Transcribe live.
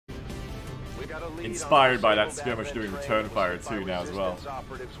inspired by that skirmish doing return fire too now as well.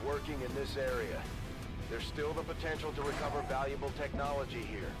 Operatives working in this area. There's still the potential to recover valuable technology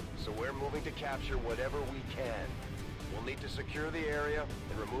here, so we're moving to capture whatever we can. We'll need to secure the area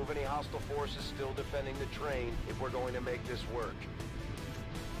and remove any hostile forces still defending the train if we're going to make this work.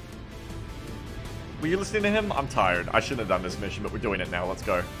 Were you listening to him? I'm tired. I shouldn't have done this mission, but we're doing it now. Let's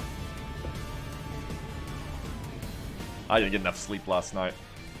go. I didn't get enough sleep last night.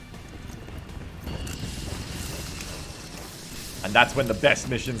 And that's when the best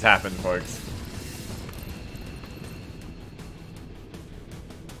missions happen, folks.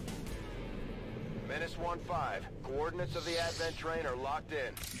 Menace 1-5. Coordinates of the advent train are locked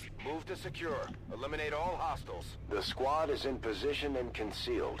in. Move to secure. Eliminate all hostiles. The squad is in position and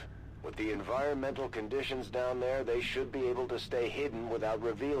concealed. With the environmental conditions down there, they should be able to stay hidden without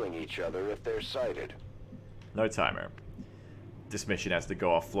revealing each other if they're sighted. No timer. This mission has to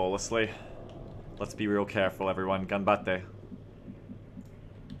go off flawlessly. Let's be real careful, everyone. Ganbatte.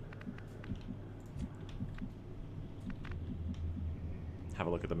 Have a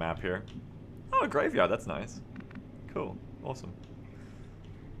look at the map here. Oh, a graveyard. That's nice. Cool. Awesome.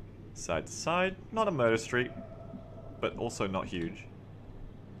 Side to side. Not a murder street, but also not huge.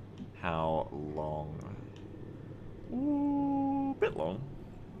 How long? Ooh, bit long.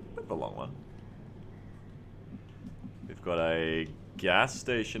 Bit of a long one. We've got a gas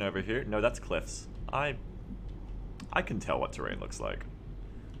station over here. No, that's cliffs. I can tell what terrain looks like.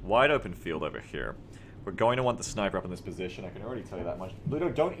 Wide open field over here. We're going to want the sniper up in this position. I can already tell you that much. Ludo,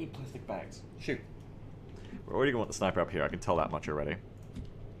 don't eat plastic bags. Shoot. We're already going to want the sniper up here. I can tell that much already.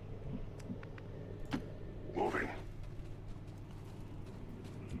 Moving.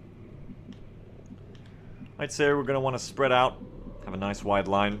 I'd say we're going to want to spread out. Have a nice wide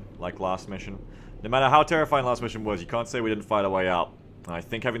line, like last mission. No matter how terrifying last mission was, you can't say we didn't fight our way out. And I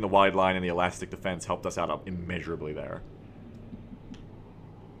think having the wide line and the elastic defense helped us out immeasurably there.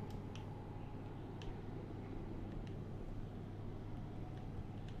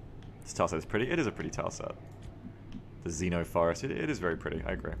 This tile set is pretty. It is a pretty tile set. The Xeno Forest, it is very pretty.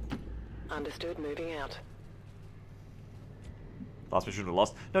 I agree. Understood, moving out. Last mission was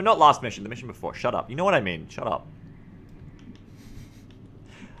lost. No, not last mission. The mission before. Shut up. You know what I mean. Shut up.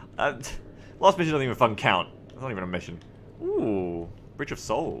 Last mission doesn't even fucking count. It's not even a mission. Ooh. Bridge of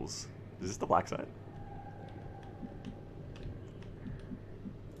Souls. Is this the black side?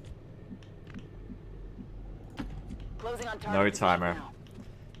 Closing on target. No timer. Now.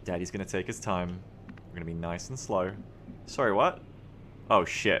 Daddy's gonna take his time. We're gonna be nice and slow. Sorry, what? Oh,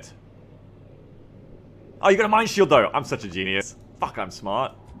 shit. Oh, you got a mind shield, though. I'm such a genius. Fuck, I'm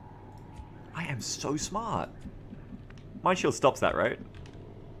smart. I am so smart. Mind shield stops that, right?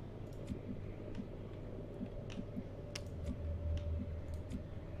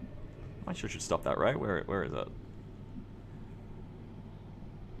 Mind shield should stop that, right? Where is it?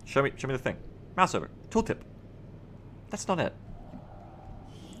 Show me the thing. Mouse over. Tooltip. That's not it.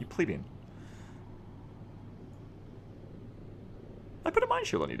 You plebeian. I put a mind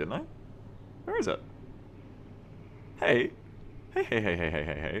shield on you, didn't I? Where is it? Hey.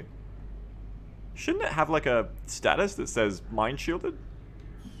 Hey. Shouldn't it have like a status that says mind shielded?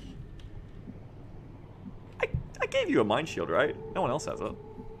 I gave you a mind shield, right? No one else has it.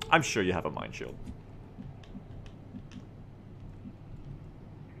 I'm sure you have a mind shield.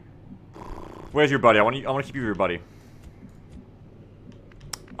 Where's your buddy? I want to keep you your buddy.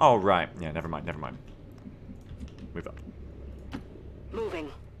 Oh, right. Yeah, never mind. Move up. Moving.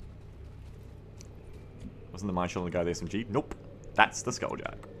 Wasn't the mind shield on the guy with the SMG? Nope. That's the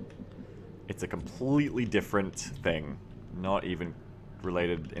Skulljack. It's a completely different thing. Not even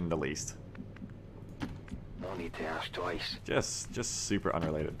related in the least. No need to ask twice. Just super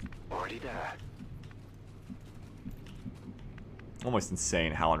unrelated. Already there. Almost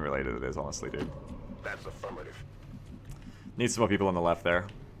insane how unrelated it is, honestly, dude. That's affirmative. Need some more people on the left there.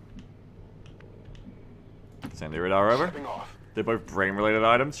 Send the radar over. Stepping off. They're both brain-related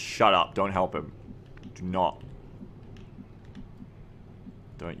items. Shut up. Don't help him. Do not.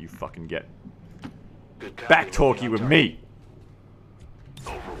 Don't you fucking get back-talky with me.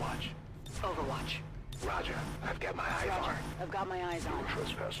 Overwatch. Roger. I've got my eyes on. I've got my eyes on.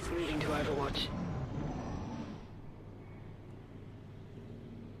 Trespassers. Moving to Overwatch.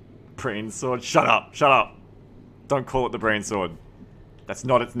 Brain sword. Shut up. Don't call it the brain sword. That's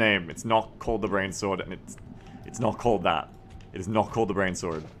not its name. It's not called the brain sword, and it's not called that. It is not called the brain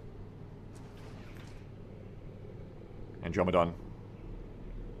sword. Andromedon.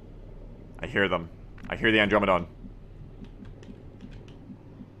 I hear them. I hear the Andromedon.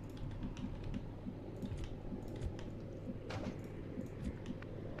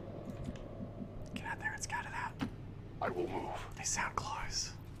 I will move. They sound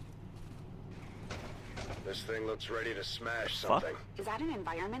close. This thing looks ready to smash Fuck. something. Is that an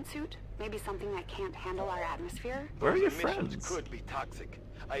environment suit? Maybe something that can't handle our atmosphere? Where are your Those emissions friends? could be toxic.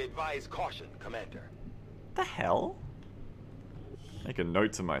 I advise caution, Commander. The hell? Make a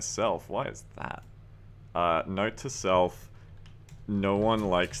note to myself. Why is that? Note to self. No one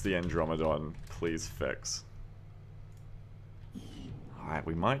likes the Andromedon. Please fix. Alright,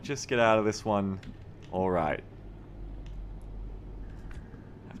 we might just get out of this one. Alright.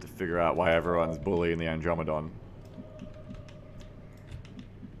 Have to figure out why everyone's bullying the Andromedon.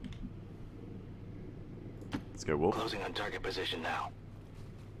 Let's go, Wolf. Closing on target position now.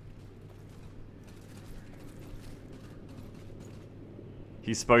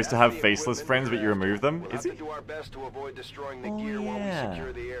 He's supposed to have faceless friends, but you remove them? We'll Is have he? to do our best to avoid destroying the Oh, gear while we yeah.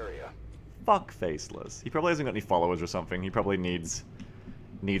 secure the area. Fuck faceless. He probably hasn't got any followers or something. He probably needs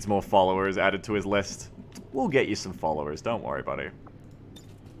more followers added to his list. We'll get you some followers. Don't worry, buddy.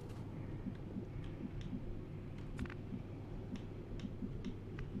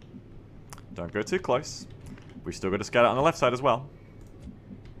 Don't go too close. We've still got to scout out on the left side as well.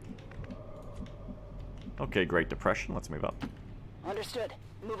 Okay, Great Depression. Let's move up. Understood.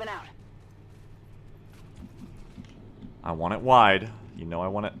 Moving out. I want it wide. You know I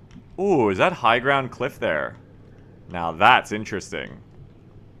want it... Ooh, is that high ground cliff there? Now that's interesting.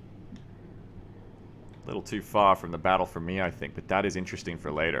 A little too far from the battle for me, I think, but that is interesting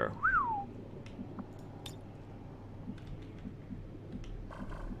for later.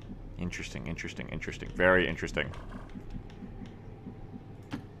 Interesting, interesting, interesting. Very interesting.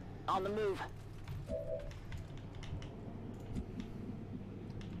 On the move.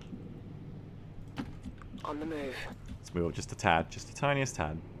 On the move. Let's move up just a tad, just the tiniest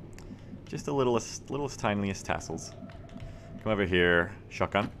tad. Just the littlest tiniest tassels. Come over here.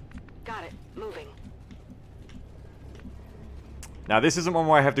 Shotgun. Got it. Moving. Now this isn't one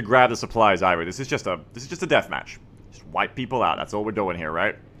where I have to grab the supplies either. This is just a death match. Just wipe people out. That's all we're doing here,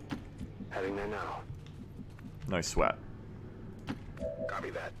 right? Heading there now. No sweat.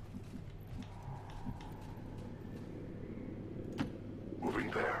 Copy that.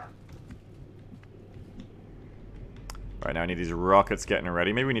 Moving there. Right now I need these rockets getting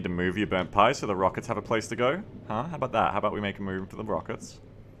ready. Maybe we need to move you, Burnt Pie, so the rockets have a place to go. Huh? How about that? How about we make a move for the rockets?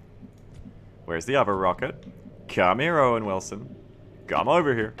 Where's the other rocket? Come here, Owen Wilson. Come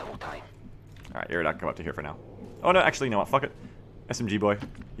over here. Double time. Alright, you're not come up to here for now. Oh no, actually, you know what? Fuck it. SMG boy.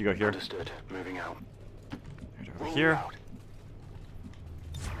 You go here. Understood. Moving out. Over here. Out.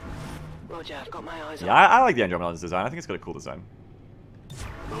 Roger, I've got my eyes on. Yeah, I like the Andromedon's design. I think it's got a cool design.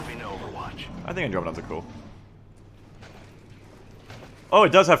 Moving to Overwatch. I think Andromedons are cool. Oh,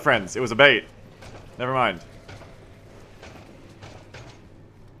 it does have friends. It was a bait. Never mind.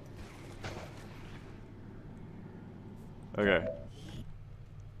 Okay.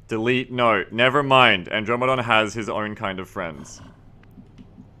 Delete. No, never mind. Andromedon has his own kind of friends.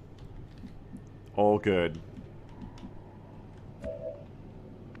 All good.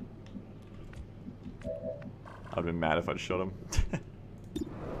 I'd have been mad if I'd shot him.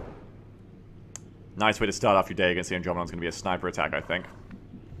 Nice way to start off your day against the Andromedon's going to be a sniper attack, I think.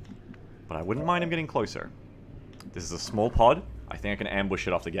 But I wouldn't mind him getting closer. This is a small pod. I think I can ambush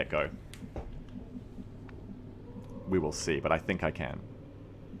it off the get-go. We will see, but I think I can.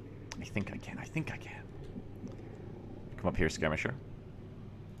 I think I can. I think I can. Come up here, skirmisher.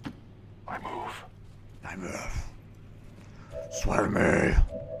 I move. I move. Swear to me.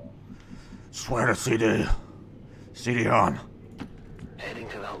 Swear to CD. CD on. Heading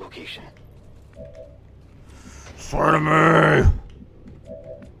to that location. Swear to me.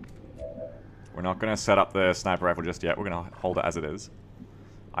 We're not going to set up the sniper rifle just yet. We're going to hold it as it is.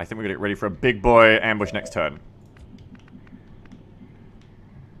 I think we're going to get ready for a big boy ambush next turn.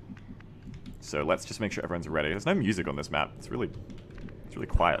 So let's just make sure everyone's ready. There's no music on this map. It's really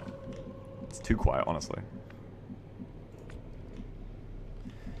quiet. It's too quiet, honestly.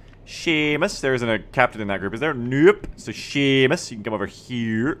 Seamus. There isn't a captain in that group, is there? Nope. So Seamus, you can come over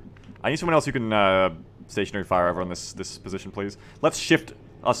here. I need someone else who can stationary fire over on this position, please. Let's shift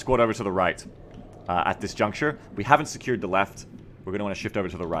our squad over to the right at this juncture. We haven't secured the left. We're going to want to shift over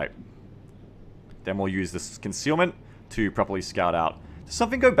to the right. Then we'll use this concealment to properly scout out. Does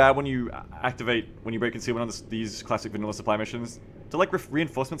something go bad when you when you break concealment on these classic vanilla supply missions? Do like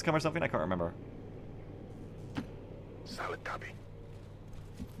reinforcements come or something? I can't remember. Solid copy.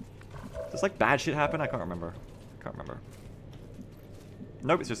 Does like bad shit happen? I can't remember. Can't remember.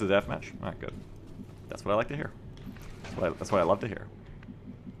 Nope, it's just a deathmatch. Alright, good. That's what I like to hear. That's what I love to hear.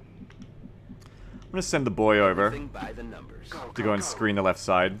 I'm gonna send the boy over By the numbers. to go and screen the left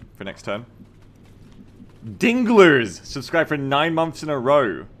side for next turn. Dinglers subscribed for 9 months in a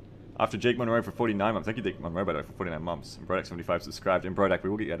row. After Jake Monroe for 49 months. Thank you, Jake Monroe, by the way, for 49 months. And Brodak75 subscribed. And Brodak,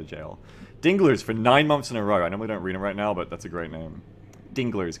 we will get you out of jail. Dinglers for 9 months in a row. I normally don't read them right now, but that's a great name.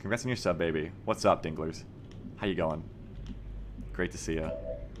 Dinglers, congrats on your sub, baby. What's up, Dinglers? How you going? Great to see ya.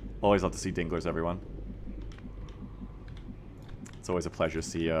 Always love to see Dinglers, everyone. It's always a pleasure to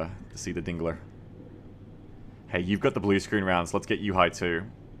see the Dingler. Hey, you've got the blue screen rounds. Let's get you high too.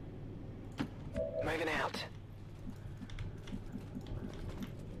 Moving out.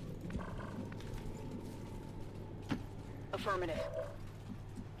 Affirmative.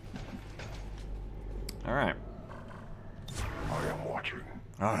 Alright. I am watching.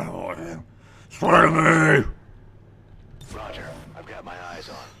 I am watching. Swear to me! Roger. I've got my eyes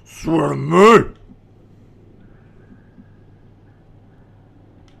on. Swear to me!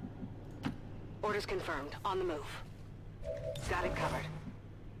 Orders confirmed. On the move. Got it covered.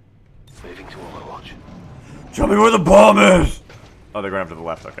 Moving to Overwatch. Tell me where the bomb is! Oh, they're going up to the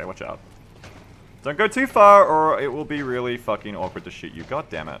left. Okay, watch out. Don't go too far, or it will be really fucking awkward to shoot you. God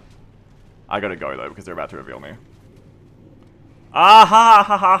damn it. I gotta go, though, because they're about to reveal me. Ah ha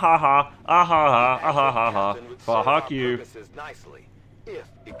ha ha ha ha. Ah ha ha ah ha ha ha. Fuck you. Nicely, if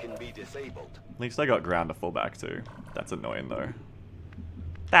it can be disabled. At least I got ground to fall back to. That's annoying, though.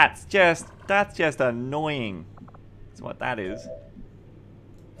 That's just annoying. That's what that is.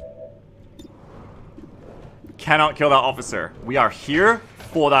 Cannot kill that officer. We are here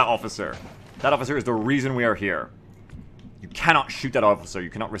for that officer. That officer is the reason we are here. You cannot shoot that officer. You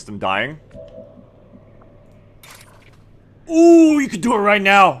cannot risk them dying. Ooh, you could do it right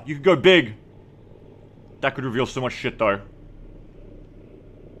now. You could go big. That could reveal so much shit, though.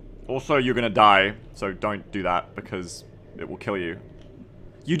 Also, you're gonna die, so don't do that, because it will kill you.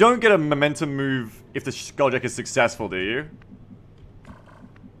 You don't get a momentum move if the Skulljack is successful, do you?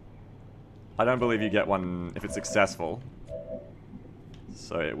 I don't believe you get one if it's successful.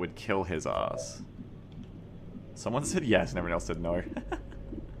 So it would kill his ass. Someone said yes and everyone else said no.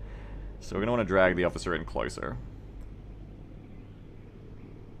 So we're gonna want to drag the officer in closer.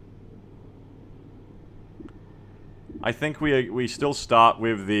 I think we still start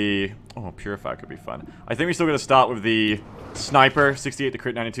with the... Oh, Purify could be fun. I think we still gotta start with the Sniper, 68 to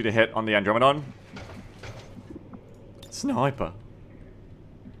crit, 92 to hit on the Andromedon. Sniper.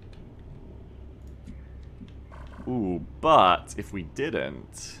 Ooh, but if we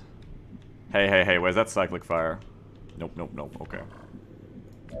didn't... Hey, where's that cyclic fire? Nope, okay.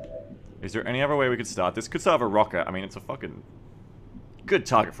 Is there any other way we could start? This could start with a rocket. I mean, it's a fucking good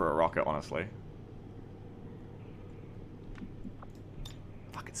target for a rocket, honestly.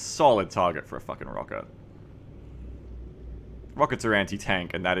 Fucking solid target for a fucking rocket. Rockets are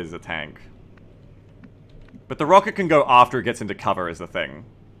anti-tank, and that is a tank. But the rocket can go after it gets into cover is the thing.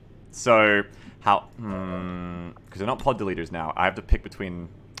 So, how... Because they're not pod deleters now. I have to pick between...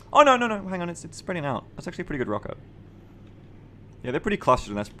 Oh, no, hang on, it's spreading out. That's actually a pretty good rocket. Yeah, they're pretty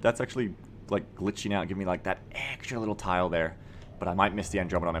clustered, and that's actually, like, glitching out, giving me, like, that extra little tile there. But I might miss the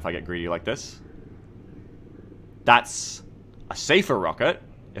Andromedon if I get greedy like this. That's a safer rocket,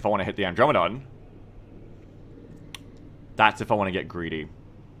 if I want to hit the Andromedon. That's if I want to get greedy.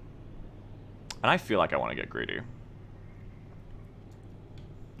 And I feel like I want to get greedy.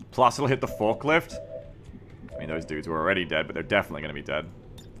 Plus, it'll hit the forklift. I mean, those dudes were already dead, but they're definitely going to be dead.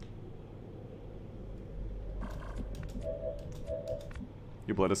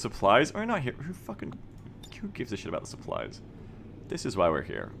 Your blood is supplies? Or not here. Who gives a shit about the supplies? This is why we're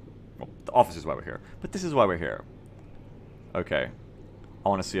here. Well, the office is why we're here. But this is why we're here. Okay. I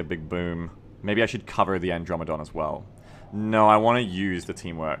want to see a big boom. Maybe I should cover the Andromedon as well. No, I want to use the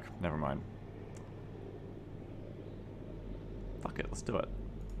teamwork. Never mind. Fuck it, let's do it.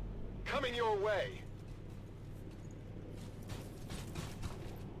 Coming your way.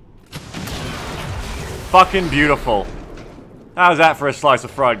 Fucking beautiful. How's that for a slice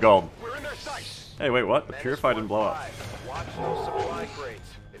of fried gold? We're in their sights. Hey, wait, what? The Purify didn't blow up. Watch those supply crates.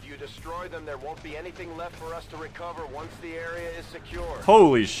 If you destroy them, there won't be anything left for us to recover once the area is secure.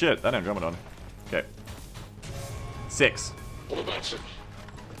 Holy shit, that Andromedon. Okay. 6.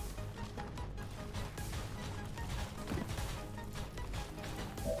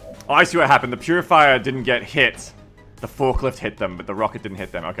 Oh, I see what happened. The Purifier didn't get hit. The forklift hit them, but the rocket didn't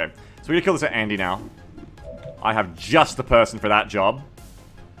hit them. Okay. So we're gonna kill this at Andy now. I have just the person for that job.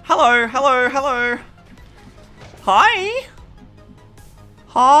 Hello. Hi.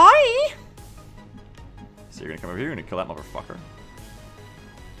 Hi. So you're gonna come over here and kill that motherfucker.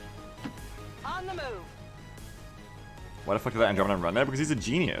 On the move. Why the fuck did that Andromedon run there? Because he's a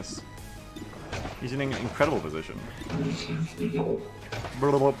genius. He's in an incredible position.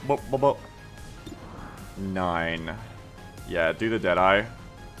 9. Yeah, do the Deadeye.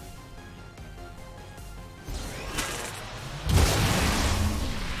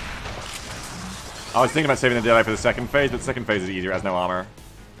 I was thinking about saving the Deadeye for the second phase, but the second phase is easier, it has no armor.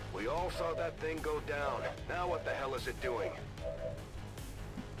 We all saw that thing go down. Now what the hell is it doing?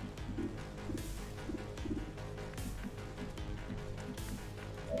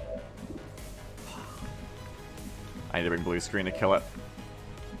 I need to bring blue screen to kill it.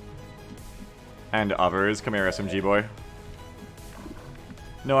 And others. Come here, SMG boy.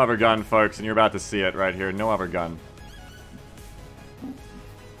 No other gun, folks, and you're about to see it right here. No other gun.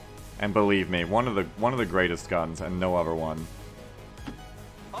 And believe me, one of the greatest guns, and no other one.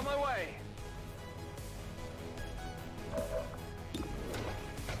 On my way.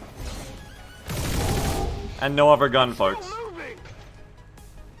 And no other gun, folks.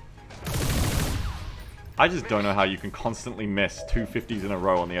 I just don't know how you can constantly miss 250s in a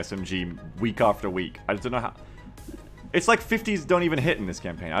row on the SMG week after week. I just don't know how. It's like 50s don't even hit in this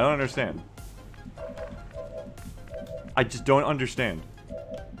campaign. I don't understand. I just don't understand.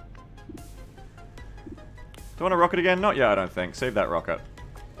 Do I want a rocket again? Not yet, I don't think. Save that rocket.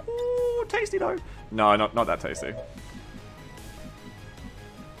 Ooh, tasty though. No, not that tasty.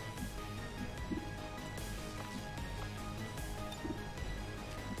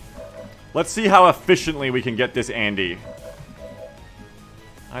 Let's see how efficiently we can get this Andy.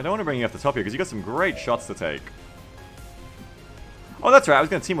 I don't want to bring you off the top here because you got some great shots to take. Oh, that's right. I was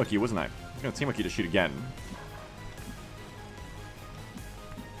going to teamwork you, wasn't I? I was going to teamwork you to shoot again.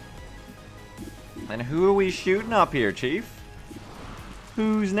 And who are we shooting up here, Chief?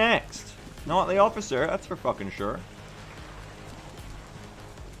 Who's next? Not the officer, that's for fucking sure.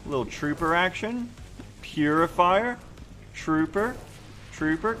 Little trooper action. Purifier. Trooper.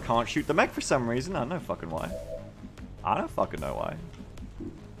 Trooper. Can't shoot the mech for some reason. I don't know fucking why. I don't fucking know why.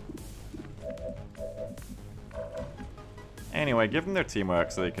 Anyway, give them their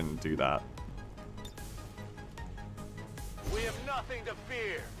teamwork so they can do that. We have nothing to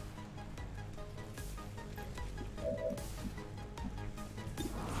fear.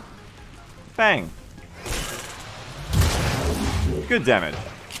 Bang. Good damage.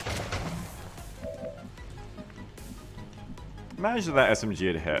 Imagine if that SMG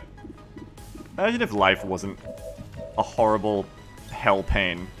had hit. Imagine if life wasn't a horrible hell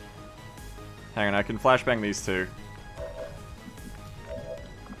pain. Hang on, I can flashbang these two.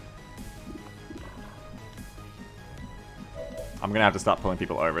 I'm gonna have to start pulling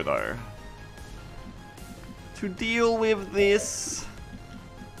people over though. To deal with this,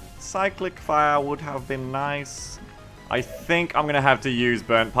 cyclic fire would have been nice. I think I'm gonna have to use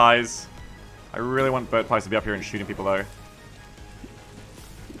burnt pies. I really want burnt pies to be up here and shooting people though.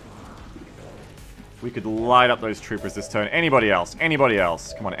 We could light up those troopers this turn. Anybody else? Anybody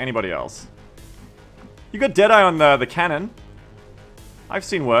else? Come on, anybody else? You got Deadeye on the cannon. I've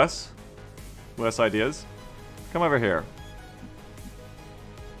seen worse. Worse ideas. Come over here.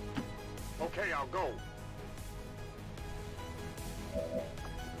 Okay, I'll go.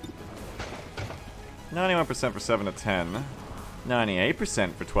 %for 7 to 10.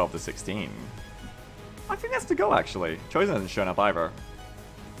 98% for 12 to 16. I think that's the go, actually. Chosen hasn't shown up either.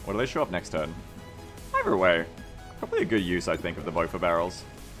 Or do they show up next turn? Either way. Probably a good use, I think, of the both barrels.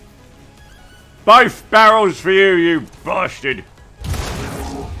 Both barrels for you, you bastard!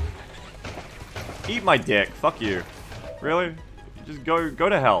 Eat my dick. Fuck you. Really? Just go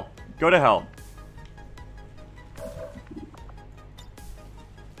to hell. Go to hell.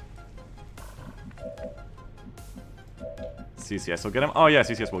 CCS will get him. Oh yeah,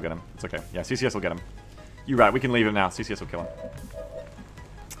 CCS will get him. It's okay. Yeah, CCS will get him. You're right, we can leave him now. CCS will kill him.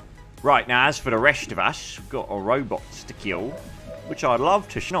 Right, now as for the rest of us, we've got our robots to kill, which I'd love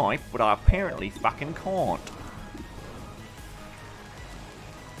to snipe, but I apparently fucking can't.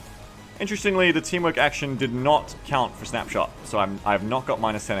 Interestingly, the teamwork action did not count for snapshot, so I have not got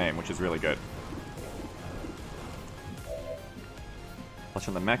 -10 aim, which is really good. Touch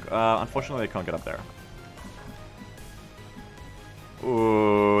on the mech. Unfortunately, they can't get up there.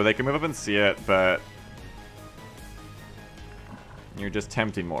 Ooh, they can move up and see it, but you're just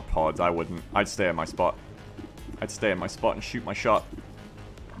tempting more pods. I wouldn't. I'd stay in my spot. I'd stay in my spot and shoot my shot.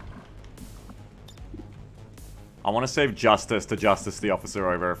 I want to save Justice to Justice the officer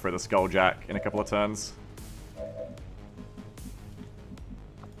over for the Skulljack in a couple of turns.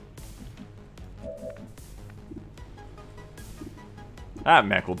 That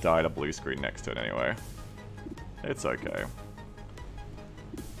mech will die to blue screen next turn anyway. It's okay.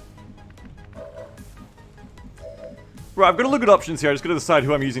 Right, I've got to look at options here. I just got to decide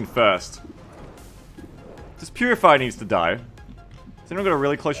who I'm using first. This Purifier needs to die. Has anyone got a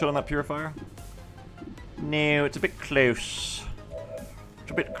really close shot on that Purifier? No, it's a bit close.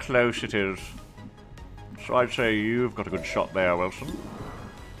 It's a bit close, it is. So I'd say you've got a good shot there, Wilson.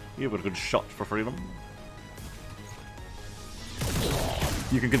 You've got a good shot for freedom.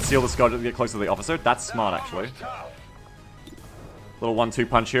 You can conceal the scout to get closer to the officer. That's smart, actually. Little 1-2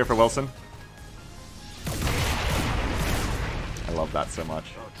 punch here for Wilson. I love that so much.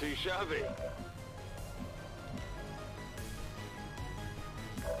 Not too shabby.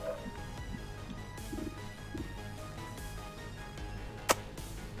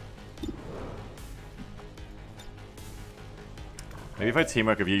 Maybe if I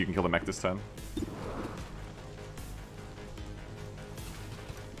teamwork with you, you can kill the mech this turn.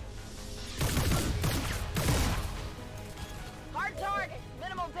 Hard target,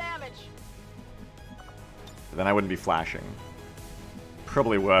 minimal damage. But then I wouldn't be flashing.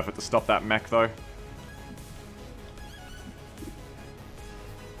 Probably worth it to stop that mech, though.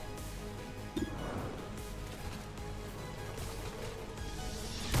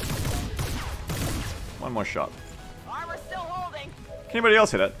 One more shot. Armor still holding. Can anybody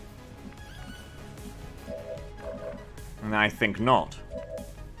else hit it? I think not.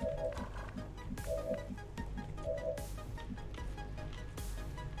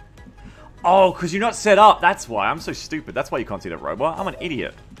 Oh, because you're not set up. That's why. I'm so stupid. That's why you can't see the robot. I'm an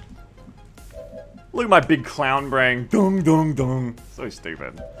idiot. Look at my big clown brain. Dung, dung, dung. So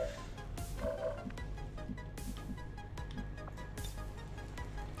stupid.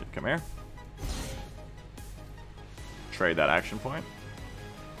 Come here. Trade that action point.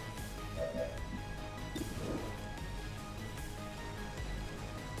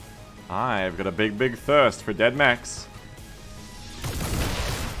 I've got a big, big thirst for dead mechs.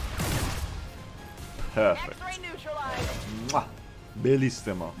 Perfect. X-ray neutralized. Mwah.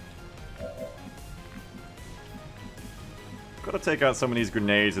 Bellissimo. Gotta take out some of these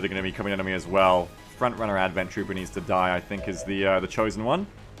grenades that are gonna be coming at me as well. Front runner Advent Trooper needs to die, I think, is the chosen one.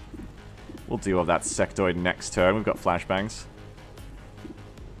 We'll deal with that sectoid next turn. We've got flashbangs.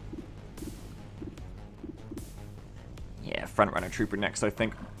 Yeah, front runner Trooper next, I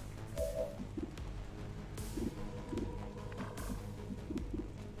think.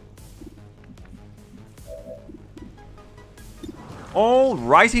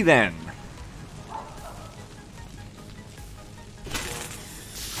 Alrighty then.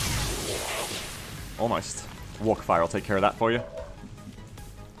 Almost. Walk fire, I'll take care of that for you.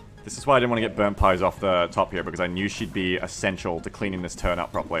 This is why I didn't want to get burnt pies off the top here, because I knew she'd be essential to cleaning this turn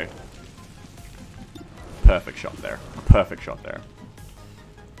up properly. Perfect shot there. Perfect shot there.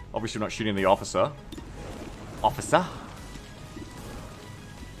 Obviously we're not shooting the officer. Officer?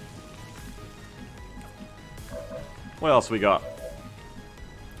 What else we got?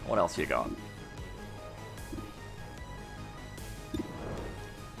 What else you got?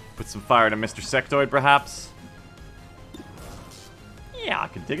 Put some fire to Mr. Sectoid, perhaps? Yeah, I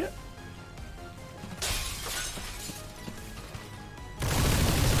can dig it.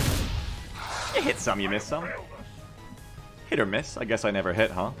 You hit some, you miss some. Hit or miss? I guess I never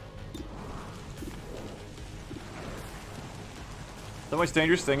hit, huh? The most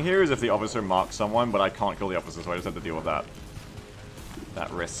dangerous thing here is if the officer marks someone, but I can't kill the officer, so I just have to deal with that. That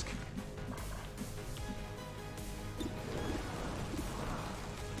risk.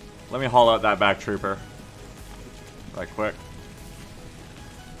 Let me haul out that back trooper. Right quick.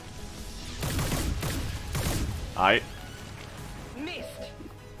 Aight. Missed.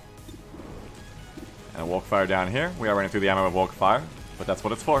 And a walk fire down here. We are running through the ammo of walk fire, but that's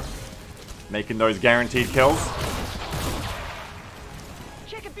what it's for. Making those guaranteed kills.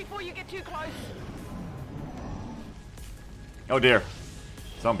 Check it before you get too close. Oh dear.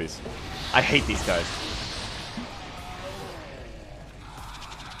 Zombies. I hate these guys.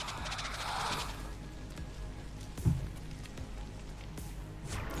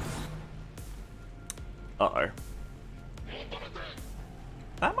 Uh-oh.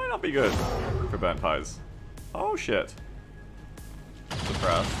 That might not be good for burnt pies. Oh shit.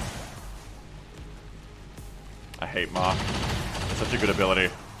 Suppressed. I hate Mark. It's such a good ability.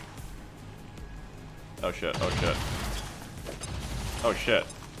 Oh shit, oh shit. Oh shit.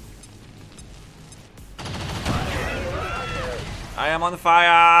 I am on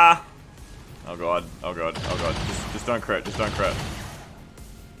fire! Oh god, oh god, oh god. Just don't crit, just don't crit.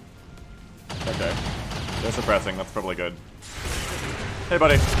 Okay. They're suppressing, that's probably good. Hey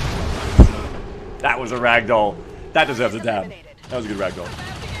buddy. That was a ragdoll. That deserves a dab. That was a good ragdoll.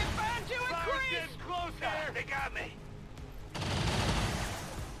 They got me.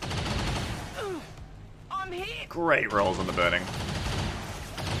 I'm hit. Great rolls on the burning.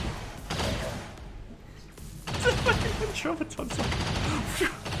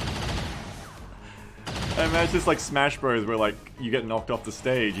 And that's just like Smash Bros, where like you get knocked off the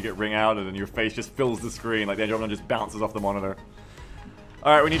stage, you get ring outed, and your face just fills the screen. Like the Andromeda just bounces off the monitor.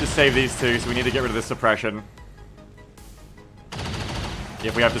 All right, we need to save these two, so we need to get rid of this suppression.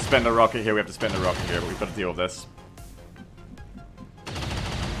 If we have to spend a rocket here, we have to spend a rocket here, but we've got to deal with this.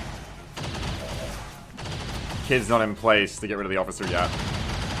 Kid's not in place to get rid of the officer yet.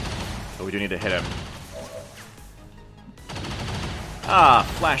 But we do need to hit him. Ah,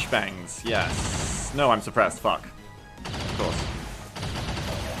 flashbangs. Yes. No, I'm suppressed. Fuck. Of course.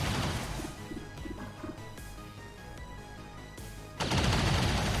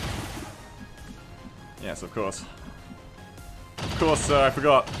 Yes, of course. Of course, I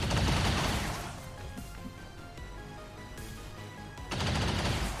forgot.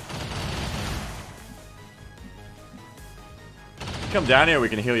 Come down here, we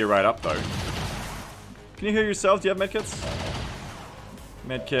can heal you right up, though. Can you heal yourself? Do you have medkits?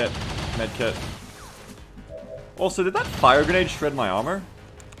 Medkit. Medkit. Also, did that fire grenade shred my armor?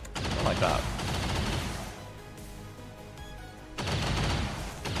 Not like that.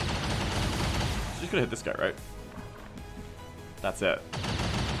 Just gonna hit this guy, right? That's it.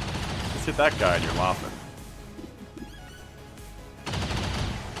 Let's hit that guy and you're laughing.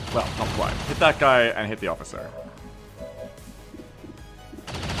 Well, not quite. Hit that guy and hit the officer.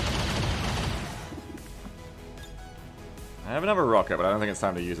 I have another rocket, but I don't think it's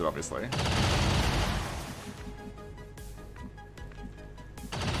time to use it, obviously. I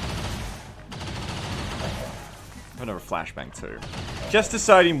have another flashbang, too. Just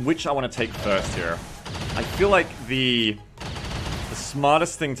deciding which I want to take first here. I feel like the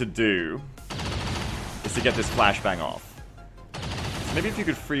smartest thing to do is to get this flashbang off. So maybe if you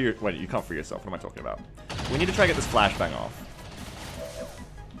could free your... Wait, you can't free yourself. What am I talking about? We need to try and get this flashbang off.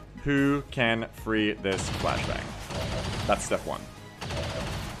 Who can free this flashbang? That's step one.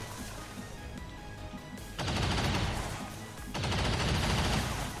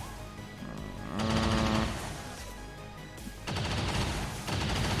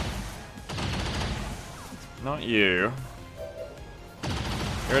 Not you.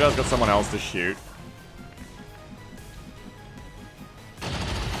 Iridar's got someone else to shoot.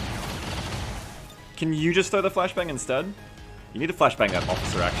 Can you just throw the flashbang instead? You need to flashbang that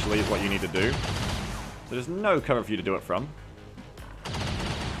officer, actually, is what you need to do. There's no cover for you to do it from.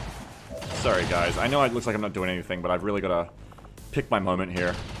 Sorry, guys. I know it looks like I'm not doing anything, but I've really got to pick my moment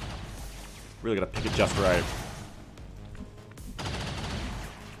here. Really got to pick it just right.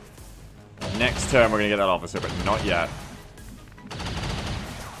 Next turn, we're going to get that officer, but not yet.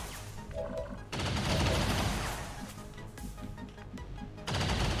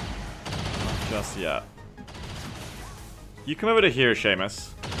 Not just yet. You come over to here,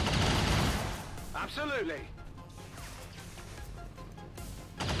 Seamus. Absolutely.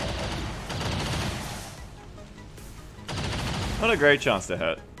 Not a great chance to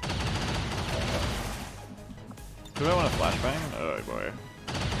hit. Do I want a flashbang? Oh boy.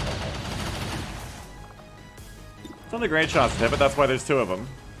 It's not a great chance to hit, but that's why there's two of them.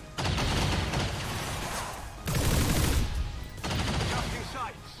 Adjusting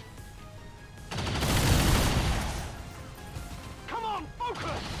sights. Come on,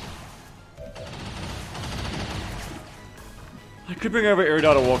 focus. I could bring over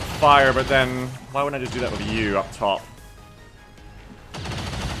Iridar to walk fire, but then why wouldn't I just do that with you up top?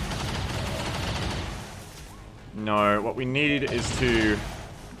 No, what we need is to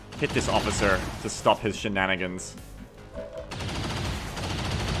hit this officer to stop his shenanigans.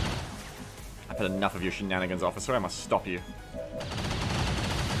 I've had enough of your shenanigans, officer. I must stop you.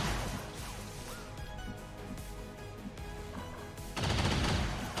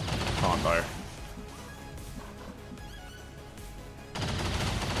 Can't, though.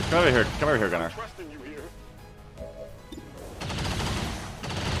 Come over here. Come over here, Gunner.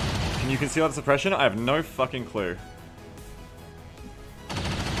 Can you conceal that suppression? I have no fucking clue.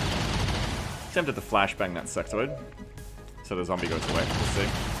 Tempted to flashbang that sectoid, so the zombie goes away. We'll see.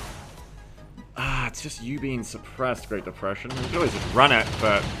 Ah, it's just you being suppressed, Great Depression. You could always just run it,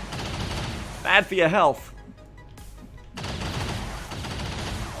 but bad for your health.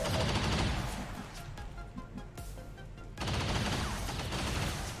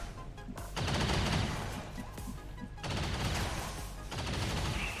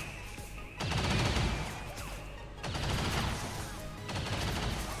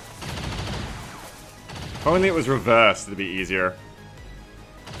 If only it was reversed, it'd be easier.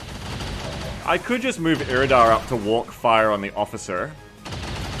 I could just move Iridar up to walk fire on the officer.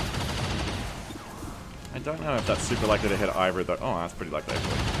 I don't know if that's super likely to hit either, though. Oh, that's pretty likely,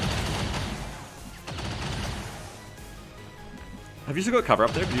 actually. Have you still got cover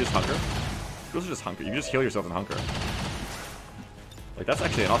up there? Could you just hunker? You also just hunker. You can just heal yourself and hunker. Like, that's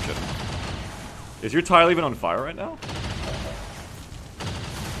actually an option. Is your tile even on fire right now?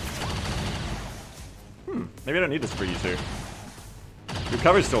 Maybe I don't need this for you two. Your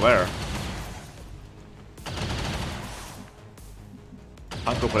cover's still there.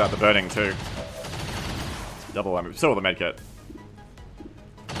 Uncle put out the burning too. Double whammy. So will the medkit.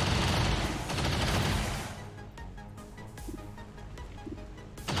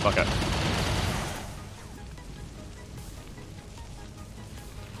 Fuck it.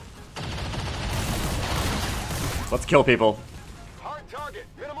 Let's kill people. Hard target,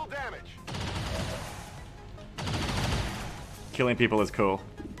 minimal damage. Killing people is cool.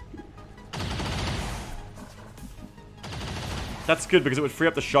 That's good because it would free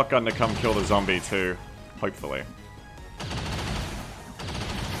up the shotgun to come kill the zombie too. Hopefully.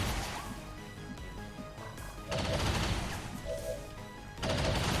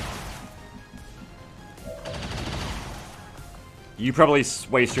 You probably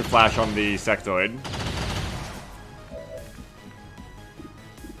waste your flash on the sectoid.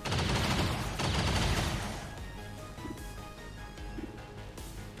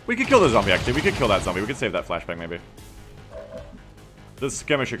 We could kill the zombie, actually. We could kill that zombie. We could save that flashbang, maybe. This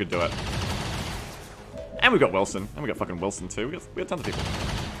skirmisher could do it. And we got Wilson. And we got fucking Wilson, too. We got tons of people.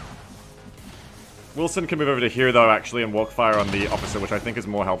 Wilson can move over to here, though, actually, and walk fire on the officer, which I think is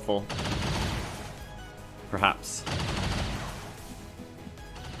more helpful. Perhaps.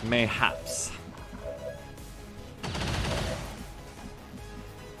 Mayhaps.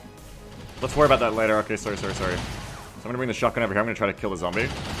 Let's worry about that later. Okay, sorry. So I'm gonna bring the shotgun over here. I'm gonna try to kill the zombie.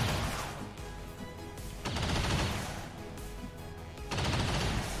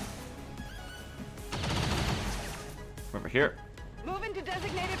 Over here. Move into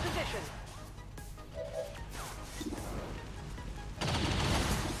designated position.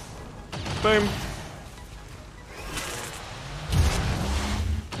 Boom.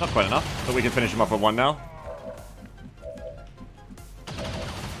 Not quite enough, but we can finish him off with one now.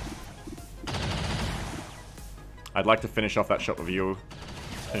 I'd like to finish off that shot with you.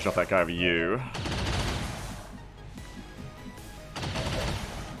 Finish off that guy with you.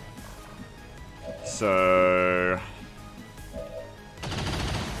 So...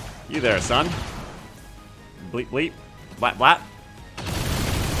 You there, son. Bleep bleep. Blat blat.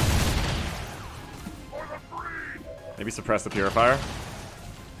 Maybe suppress the purifier.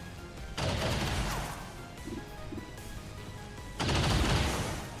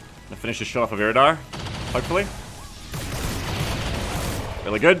 Finish the shot off of Iridar, hopefully.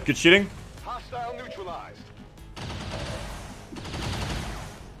 Really good. Good shooting. Hostile neutralized.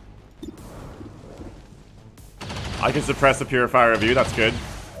 I can suppress the purifier of you. That's good.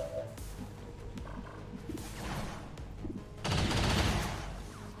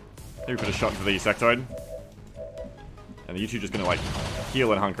 Maybe put a shot into the sectoid. And you two just gonna, like,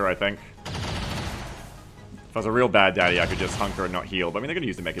 heal and hunker, I think. If I was a real bad daddy, I could just hunker and not heal. But I mean, they're gonna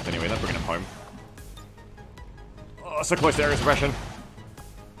use the medkits anyway. That's bringing them home. Oh, so close to area suppression.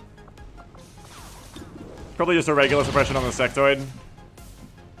 Probably just a regular suppression on the sectoid.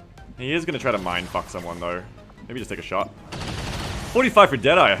 He is gonna try to mind fuck someone, though. Maybe just take a shot. 45 for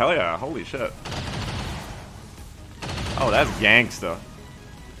Deadeye. Hell yeah. Holy shit. Oh, that's gangsta.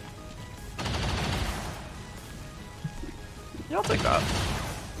 Yeah, I'll take that.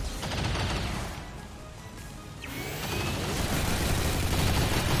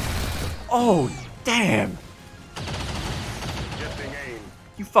 Oh, damn! Shifting aim.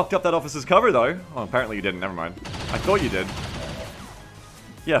 You fucked up that officer's cover, though. Oh, apparently you didn't. Never mind. I thought you did.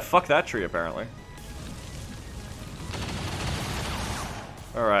 Yeah, fuck that tree, apparently.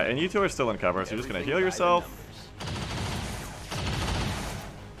 Alright, and you two are still in cover, so you're just gonna heal yourself.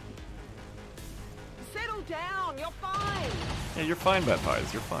 Settle down. You're fine. Yeah, you're fine, Bad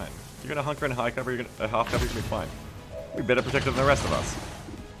Pies. You're fine. You're gonna hunker in high cover, you're gonna half cover, you're gonna be fine. We're better protected than the rest of us.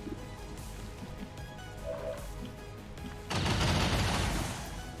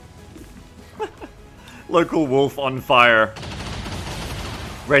 Local wolf on fire.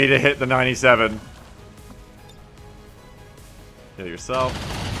 Ready to hit the 97. Heal yourself.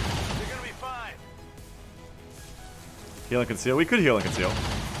 You're gonna be fine. Heal and conceal. We could heal and conceal.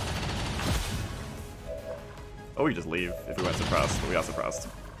 Oh, we just leave if we went suppressed, but we are suppressed.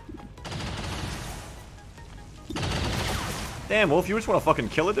 Damn, Wolf, you just want to fucking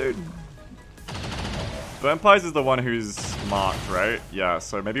kill a dude? Vampires is the one who's marked, right? Yeah,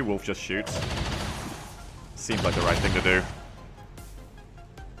 so maybe Wolf just shoots. Seems like the right thing to do.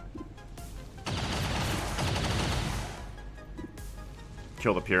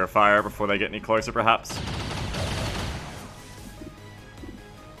 Kill the purifier before they get any closer, perhaps.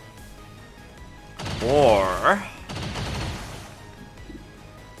 Or...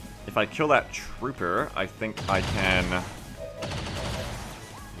 if I kill that trooper, I think I can...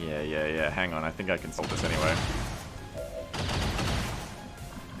 Yeah. Hang on, I think I can solve this anyway.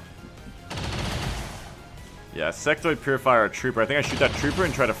 Yeah, sectoid purifier or trooper. I think I shoot that trooper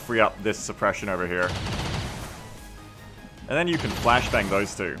and try to free up this suppression over here. And then you can flashbang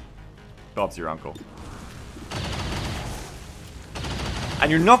those two. Bob's your uncle.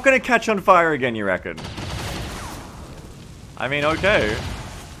 And you're not going to catch on fire again, you reckon? I mean, okay.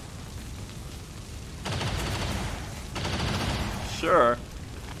 Sure.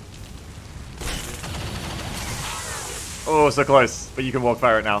 Oh, so close. But you can walk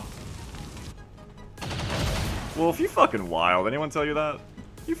fire it now. Wolf, you fucking wild. Anyone tell you that?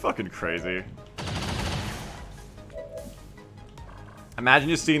 You fucking crazy. Imagine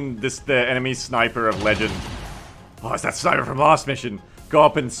you've seen this, the enemy sniper of legend. Oh, it's that sniper from last mission. Go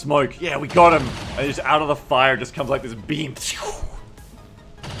up and smoke. Yeah, we got him. And just out of the fire just comes like this beam.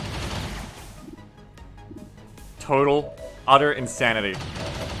 Total, utter insanity.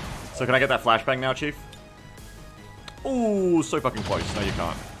 So can I get that flashbang now, Chief? Ooh, so fucking close. No, you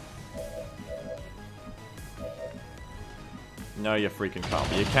can't. No, you freaking can't.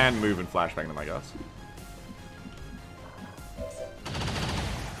 But you can move and flashbang them, I guess.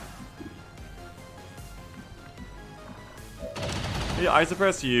 Yeah, I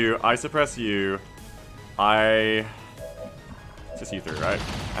suppress you. I suppress you. It's just you three, right?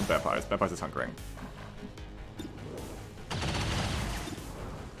 And vampires. Vampires is hunkering.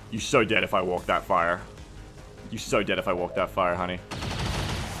 You so dead if I walk that fire. You so dead if I walk that fire, honey.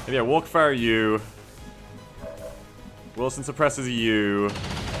 Maybe I walk fire you. Wilson suppresses you.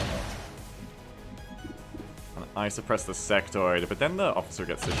 And I suppress the sectoid, but then the officer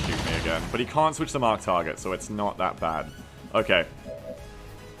gets to shoot me again. But he can't switch the mark target, so it's not that bad. Okay.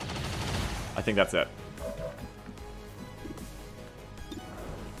 I think that's it.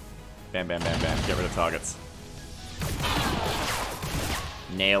 Bam, bam, bam, bam. Get rid of targets.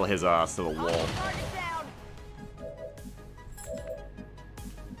 Nail his ass to the wall.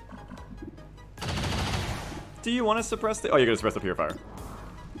 Do you want to suppress the... oh, you're going to suppress the purifier.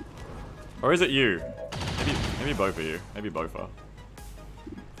 Or is it you? Maybe both of you. Maybe both are.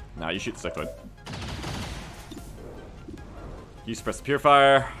 Nah, you shoot the sectoid. You suppress the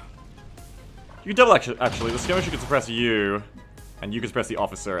purifier. You can double actually. The skirmisher can suppress you. And you can suppress the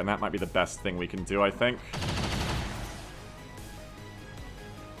officer. And that might be the best thing we can do, I think.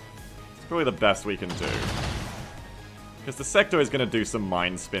 It's probably the best we can do. Because the sector is going to do some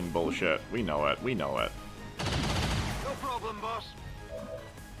mind spin bullshit. We know it. We know it. No problem, boss.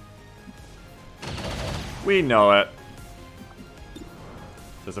 We know it.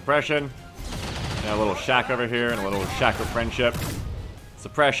 The suppression. And a little shack over here, and a little shack of friendship.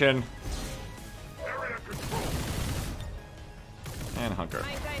 Suppression. Area control. And hunker.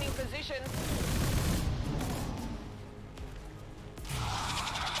 Maintaining position.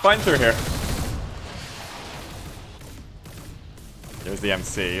 Fighting through here. There's the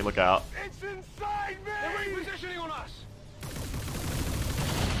MC. Look out. It's inside me! They're repositioning on us!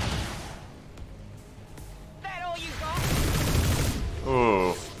 That all you got?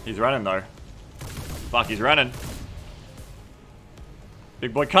 Ooh. He's running, though. Fuck, he's running.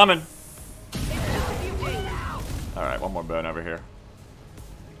 Big boy coming. Alright, one more burn over here.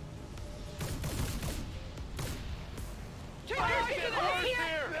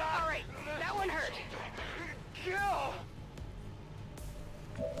 Alright, that one hurt. Kill!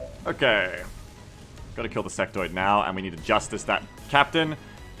 Okay. Gotta kill the sectoid now, and we need to justice that captain.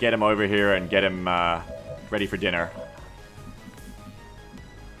 Get him over here and get him ready for dinner.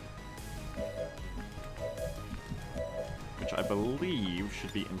 Which I believe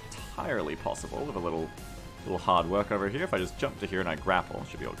should be entirely possible with a little hard work over here. If I just jump to here and I grapple,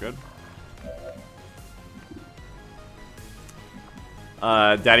 should be all good.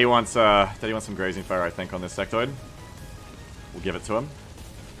 Daddy wants some grazing fire, I think, on this sectoid. We'll give it to him.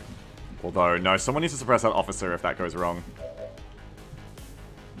 Although, no, someone needs to suppress that officer if that goes wrong.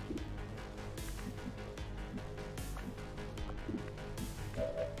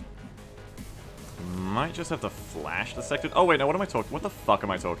 Might just have to flash the sector. Oh wait, no, what am I talking? What the fuck am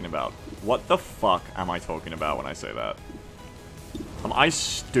I talking about? What the fuck am I talking about when I say that? Am I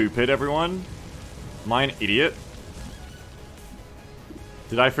stupid, everyone? Am I an idiot?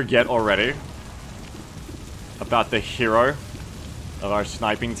 Did I forget already about the hero of our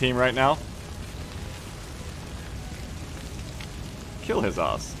sniping team right now? Kill his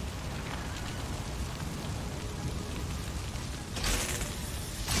ass.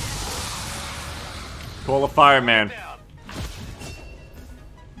 Call a fireman.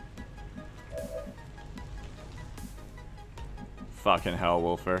 Fucking hell,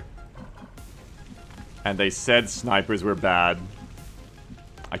 Wolfer. And they said snipers were bad.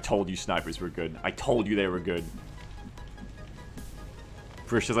 I told you snipers were good. I told you they were good.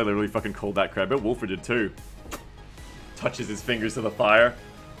 Frisch says I literally fucking called that crap. But Wolfer did too. Touches his fingers to the fire.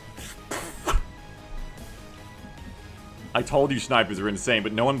 I told you snipers were insane,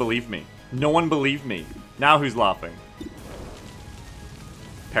 but no one believed me. No one believed me. Now who's laughing?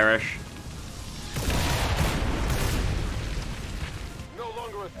 Perish. No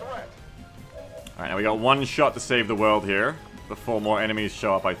longer a threat. Alright, now we got one shot to save the world here. Before more enemies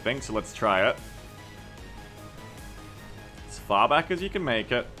show up, I think, so let's try it. As far back as you can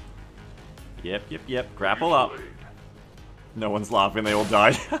make it. Yep, yep, yep. Grapple up. No one's laughing, they all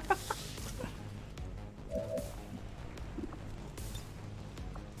died.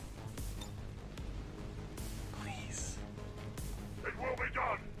 Please. It will be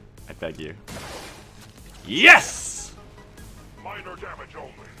done. I beg you. Yes! Minor damage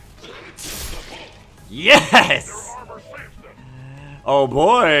only. Yes! Their armor saves them. Oh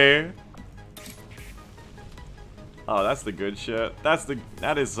boy! Oh, that's the good shit.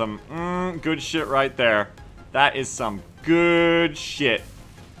 That is some good shit right there. That is some good shit.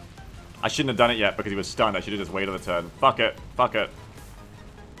 I shouldn't have done it yet because he was stunned. I should have just waited a turn. Fuck it. Fuck it.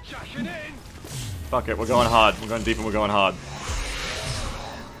 Jacking in. Fuck it. We're going hard. We're going deep and we're going hard.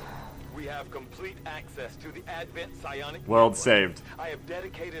 We have complete access to the Advent psionic World network. saved. I have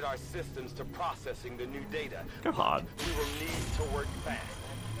dedicated our systems to processing the new data. Go hard. We will need to work fast.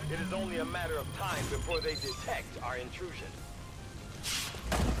 It is only a matter of time before they detect our intrusion.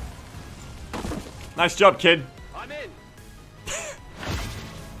 Nice job, kid. I'm in.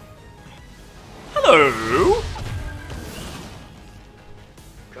 Hello?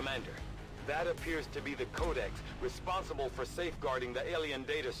 Commander, that appears to be the codex responsible for safeguarding the alien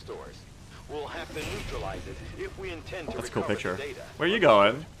data stores. We'll have to neutralize it if we intend to That's a cool recover picture. the data. Where are you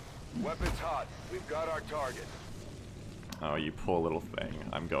going? Weapons hot. We've got our target. Oh, you poor little thing.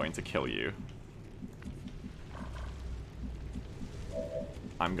 I'm going to kill you.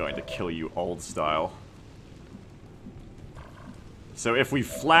 I'm going to kill you old style. So if we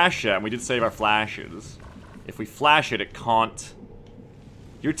flash it, and we did save our flashes, if we flash it, it can't...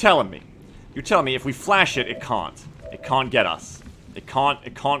 You're telling me if we flash it, it can't. It can't get us. It can't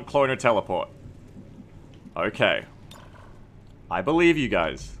clone or teleport. Okay. I believe you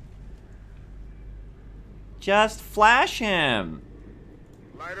guys. Just flash him.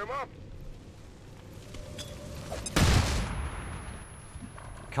 Light him up.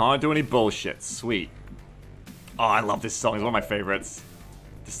 Can't do any bullshit. Sweet. Oh, I love this song. It's one of my favorites.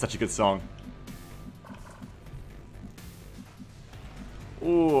 It's such a good song.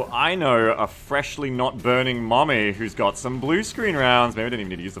 Ooh, I know a freshly not burning mommy who's got some blue screen rounds. Maybe I didn't even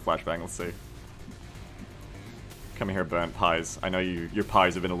need to use the flashbang. Let's see. Come here, burnt pies. I know your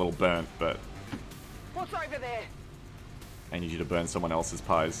pies have been a little burnt, but What's over there? I need you to burn someone else's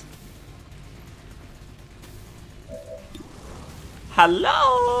pies.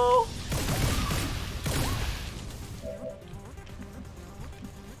 Hello?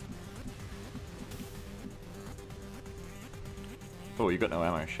 Oh, you got no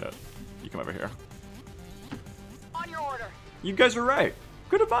ammo. Shit. You come over here. On your order. You guys are right.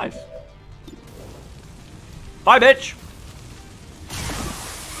 Good advice. Bye, bitch!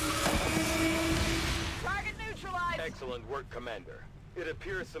 Target neutralized. Excellent work, Commander. It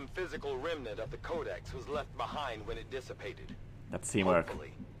appears some physical remnant of the codex was left behind when it dissipated. That's teamwork.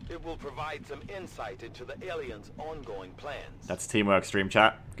 Hopefully, it will provide some insight into the aliens' ongoing plans. That's teamwork, stream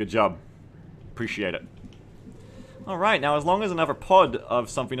chat. Good job. Appreciate it. Alright, now as long as another pod of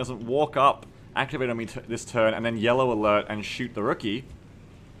something doesn't walk up, activate on me this turn, and then yellow alert and shoot the rookie,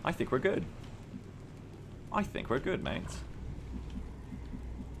 I think we're good. I think we're good, mates.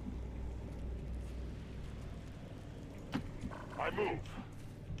 I move.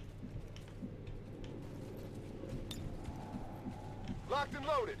 Locked and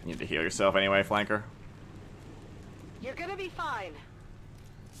loaded. You need to heal yourself anyway, flanker. You're gonna be fine.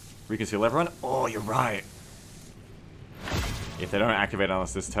 Reconceal everyone? Oh, you're right. If they don't activate on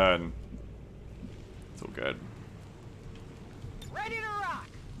us this turn, it's all good. Ready to rock.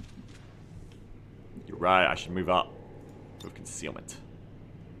 You're right, I should move up with concealment.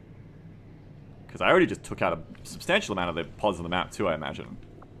 Because I already just took out a substantial amount of the pods on the map too, I imagine.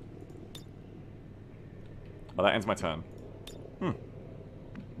 Oh, that ends my turn. Well,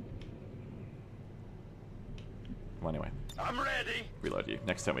 anyway. I'm ready. Reload you.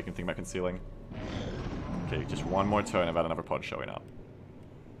 Next turn we can think about concealing. Okay, just one more turn about another pod showing up.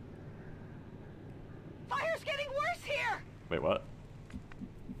 Fire's getting worse here. Wait, what?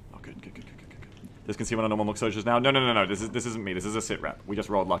 Oh, good, good, good, good, good, good, good. There's concealment on normal look soldiers now. No. This isn't me. This is a sit rep. We just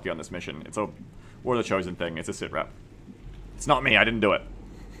rolled lucky on this mission. It's a War of the Chosen thing. It's a sit rep. It's not me. I didn't do it.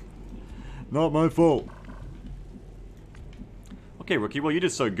 Not my fault. Okay, rookie. Well, you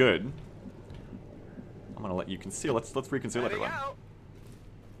did so good. I'm gonna let you conceal. Let's reconceal everyone.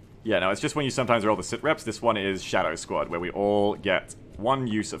 Yeah, no, it's just when you sometimes roll the sit reps. This one is Shadow Squad, where we all get one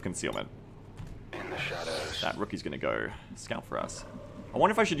use of concealment. In the shadows. That rookie's gonna go scout for us. I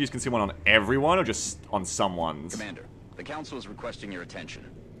wonder if I should use concealment on everyone or just on someone's. Commander, the Council is requesting your attention.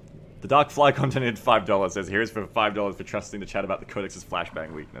 The Dark Fly content $5 says, here's for $5 for trusting the chat about the Codex's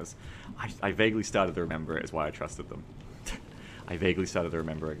flashbang weakness. I vaguely started to remember it, is why I trusted them. I vaguely started to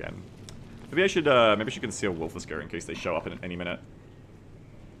remember again. Maybe I should conceal Wolfisker in case they show up in any minute.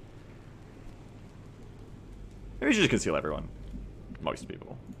 Maybe we should just conceal everyone. Most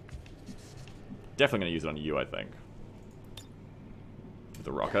people. Definitely going to use it on you, I think. With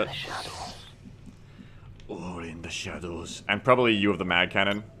the rocket. Or in the shadows. And probably you of the mag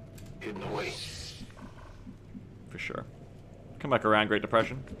cannon. Hidden away. For sure. Come back around, Great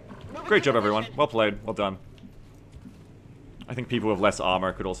Depression. Great job, everyone. Well played. Well done. I think people with less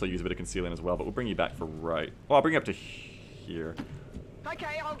armor could also use a bit of concealing as well, but we'll bring you back for right. Well, I'll bring you up to here.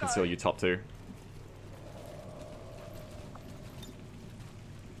 Okay, I'll go. Conceal you top two.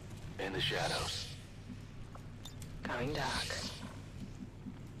 In the shadows. Going dark.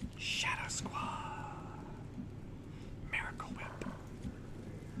 Shadow Squad. Miracle Whip.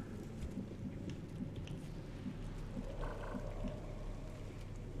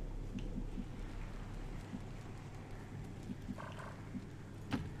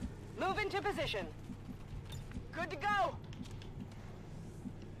 Move into position. Good to go.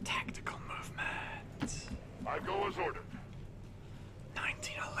 Tactical movement. I go as ordered.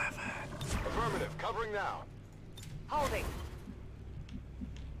 1911. Affirmative. Covering now. Holding.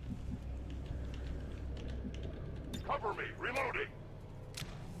 Cover me. Reloading.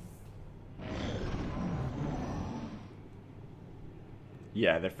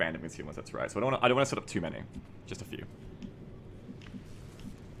 Yeah, they're fandom concealments, that's right. So I don't want to set up too many. Just a few.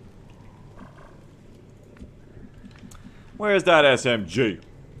 Where's that SMG?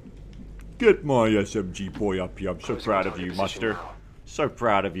 Get my SMG boy up here. I'm so proud of you, Muster. So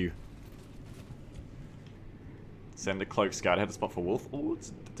proud of you. Send a cloak scout. I had a spot for Wolf. Oh,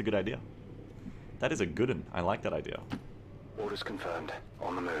 that's a good idea. That is a good one. I like that idea. Orders confirmed.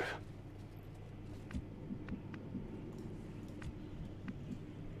 On the move.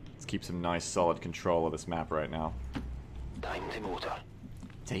 Let's keep some nice, solid control of this map right now. Time to motor.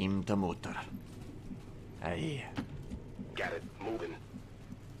 Time to motor. Hey. Got it. Moving.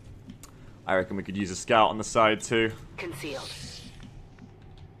 I reckon we could use a scout on the side too. Concealed.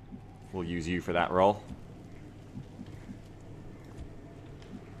 We'll use you for that role.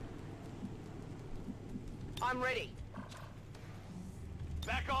 I'm ready.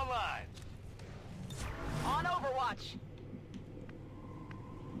 Back online. On Overwatch.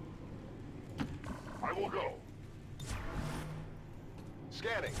 I will go.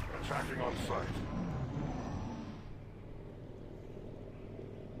 Scanning. Attacking on sight.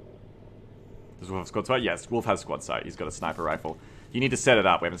 Does Wolf have squad sight? Yes, Wolf has squad sight. He's got a sniper rifle. You need to set it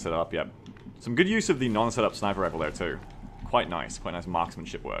up. We haven't set it up yet. Some good use of the non-set-up sniper rifle there too. Quite nice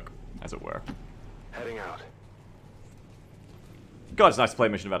marksmanship work, as it were. Heading out. God, it's nice to play a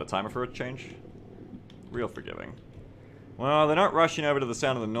mission without a timer for a change. Real forgiving. Well, they're not rushing over to the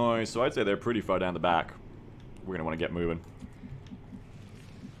sound of the noise, so I'd say they're pretty far down the back. We're gonna want to get moving.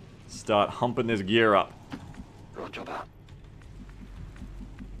 Start humping this gear up. Roger that.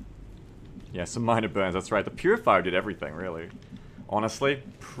 Yeah, some minor burns, that's right. The Purifier did everything, really. Honestly,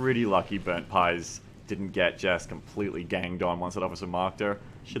 pretty lucky Burnt Pies didn't get just completely ganged on once that officer marked her.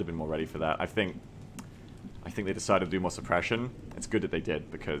 Should have been more ready for that. I think they decided to do more suppression. It's good that they did,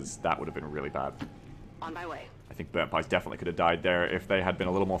 because that would have been really bad. On my way. I think Burnt Pies definitely could have died there if they had been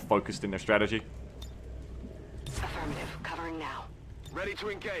a little more focused in their strategy. Affirmative. Covering now. Ready to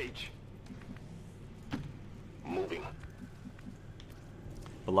engage. Moving.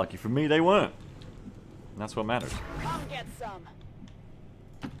 But lucky for me, they weren't. And that's what matters. Come get some.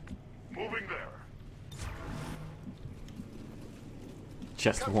 Moving there.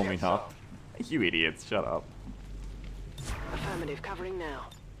 Chest Come warming get up. You idiots, shut up. Affirmative. Covering now.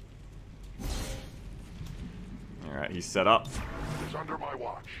 Alright, he's set up. It's under my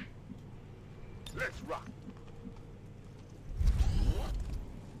watch. Let's rock.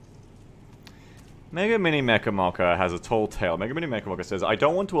 Mega Mini Mecha Mocha has a tall tale. Mega Mini Mecha Mocha says, I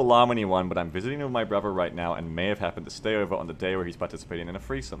don't want to alarm anyone, but I'm visiting with my brother right now and may have happened to stay over on the day where he's participating in a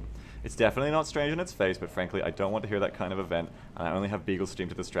threesome. It's definitely not strange on its face, but frankly, I don't want to hear that kind of event, and I only have Beagle stream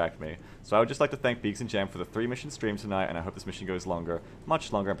to distract me. So I would just like to thank Beaks and Jam for the 3-mission stream tonight, and I hope this mission goes longer,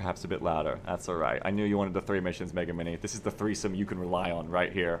 much longer, and perhaps a bit louder. That's alright. I knew you wanted the 3 missions, Mega Mini. This is the threesome you can rely on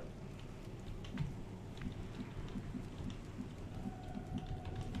right here.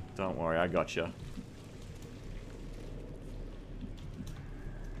 Don't worry, I gotcha.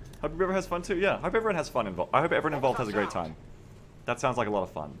 Hope everyone has fun too. Yeah, hope everyone has fun involved. I hope everyone involved has a great time. That sounds like a lot of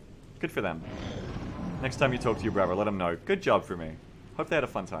fun. Good for them. Next time you talk to your brother, let him know. Good job for me. Hope they had a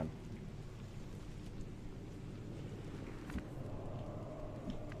fun time.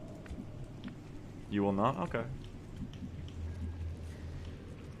 You will not? Okay.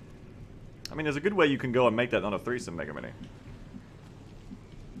 I mean, there's a good way you can go and make that not a threesome, Mega Mini.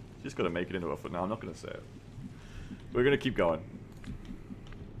 Just gotta make it into a foot. No, I'm not gonna say it. We're gonna keep going.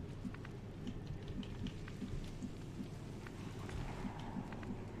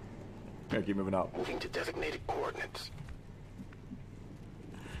 Gonna keep moving up. Moving to designated coordinates.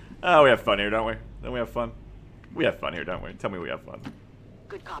 Oh, we have fun here, don't we? Don't we have fun? We have fun here, don't we? Tell me we have fun.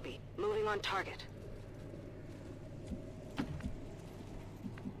 Good copy. Moving on target.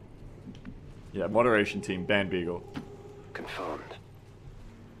 Yeah, moderation team, ban Beagle. Confirmed.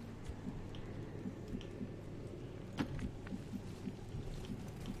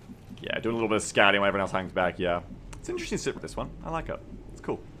 Yeah, doing a little bit of scouting while everyone else hangs back, yeah. It's an interesting sit with this one. I like it. It's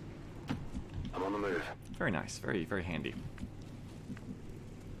cool. I'm on the move. Very nice. Very, very handy.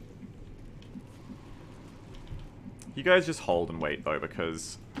 You guys just hold and wait, though,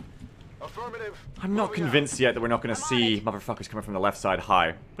 because Affirmative. I'm not Moving convinced yet that we're not going to I'm on see it. motherfuckers coming from the left side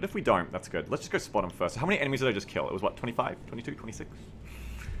high. But if we don't, that's good. Let's just go spot them first. How many enemies did I just kill? It was, what, 25? 22? 26?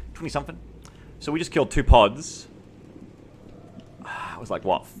 20-something? So we just killed 2 pods. It was like,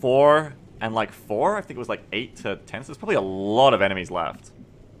 what, 4 and like 4? I think it was like 8 to 10. So there's probably a lot of enemies left.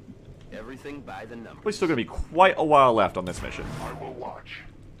 Everything by the numbers. We're still going to be quite a while left on this mission. I will watch.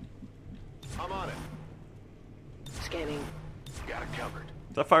 I'm on it. Scanning. Got it covered.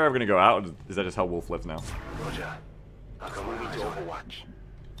 Is that fire ever going to go out, or is that just how Wolf lives now? Roger. I'll come with me to Overwatch.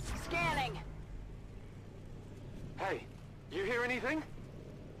 Scanning. Hey, you hear anything?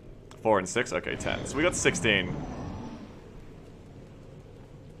 4 and 6? Okay, 10. So we got 16.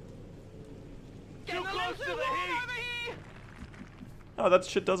 Too close to the heat. Oh, that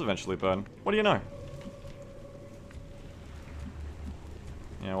shit does eventually burn. What do you know?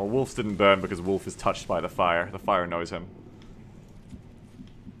 Yeah, well, Wolf's didn't burn because Wolf is touched by the fire. The fire knows him.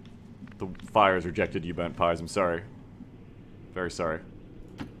 The fire has rejected you, burnt pies. I'm sorry. Very sorry.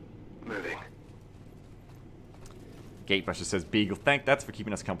 Moving. Gatebrusher says, Beagle, that's for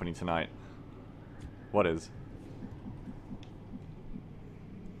keeping us company tonight. What is?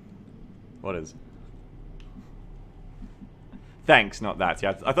 What is? Thanks, not that. Yeah,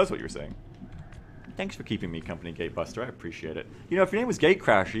 I thought that's what you were saying. Thanks for keeping me company, Gatebuster. I appreciate it. You know, if your name was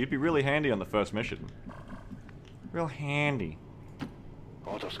Gatecrasher, you'd be really handy on the first mission. Real handy.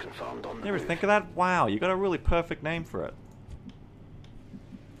 Orders confirmed on the You ever move. think of that? Wow, you got a really perfect name for it.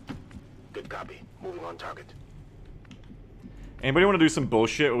 Good copy. Moving on target. Anybody want to do some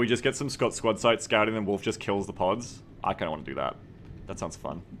bullshit where we just get some squad site scouting and Wolf just kills the pods? I kind of want to do that. That sounds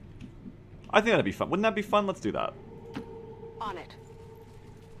fun. I think that'd be fun. Wouldn't that be fun? Let's do that. On it.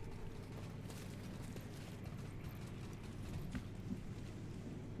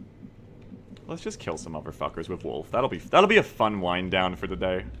 Let's just kill some motherfuckers with Wolf. That'll be a fun wind down for the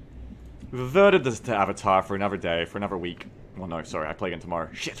day. We've averted this to Avatar for another day, for another week. Well, no, sorry, I play again tomorrow.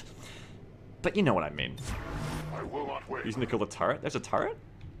 Shit. But you know what I mean. I will not wait. Using to kill the turret? There's a turret?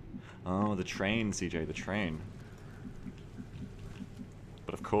 Oh, the train, CJ, the train.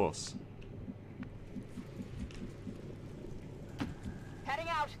 But of course. Heading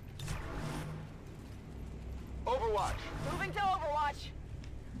out. Overwatch. Moving to Overwatch.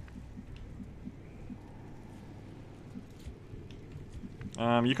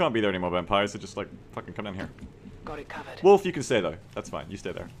 You can't be there anymore, vampires, so just, like, fucking come down here. Got it covered. Wolf, you can stay, though. That's fine. You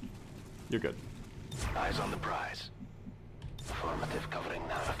stay there. You're good. Eyes on the prize. Affirmative covering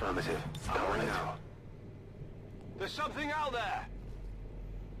now. Affirmative. Covering now. There's something out there.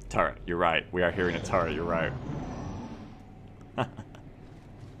 Turret, you're right. We are hearing a turret, you're right.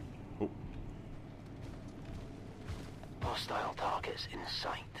 Ooh. Hostile targets in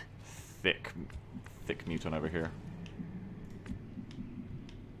sight. Thick mutant over here.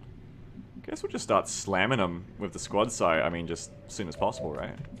 Guess we'll just start slamming them with the squad sight. I mean, just as soon as possible,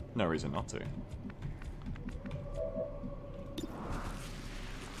 right? No reason not to.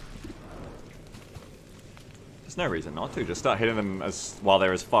 There's no reason not to. Just start hitting them while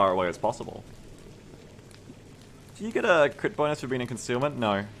they're as far away as possible. Do you get a crit bonus for being in concealment?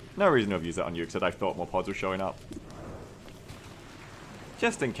 No. No reason to have used that on you, except I thought more pods were showing up.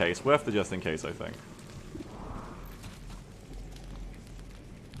 Just in case. Worth the just in case, I think.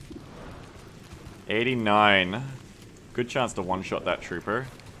 $89. Good chance to one-shot that trooper.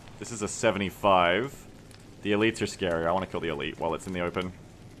 This is a 75. The elites are scary. I want to kill the elite while it's in the open.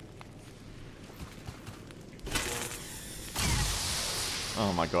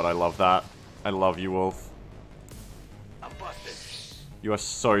 Oh my god, I love that. I love you, Wolf. I'm busted. You are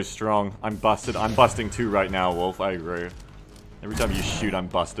so strong. I'm busted. I'm busting too right now, Wolf. I agree. Every time you shoot, I'm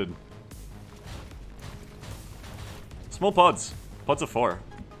busted. Small pods. Pods of 4.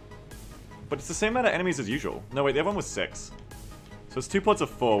 But it's the same amount of enemies as usual. No, wait, the other one was 6. So it's 2 pods of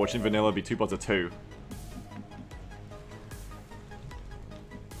 4, which in vanilla would be 2 pods of 2.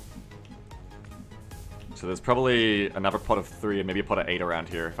 So there's probably another pot of 3 and maybe a pot of 8 around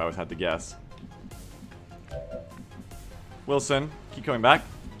here if I had to guess. Wilson, keep coming back.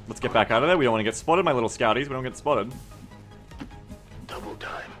 Let's get back out of there. We don't want to get spotted, my little scouties. We don't get spotted. Double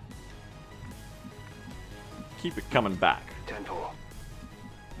time. Keep it coming back. 10-4.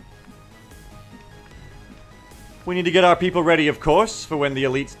 We need to get our people ready, of course, for when the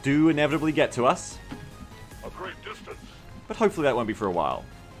elites do inevitably get to us. A great distance. But hopefully that won't be for a while.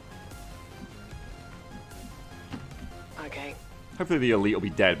 Okay. Hopefully the elite will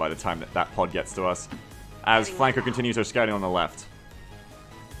be dead by the time that that pod gets to us. As Flanker continues her scouting on the left.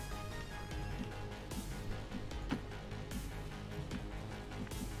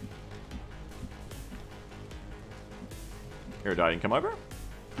 Erudite, come over.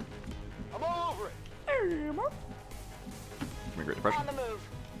 I'm all over it. Great Depression. On the move.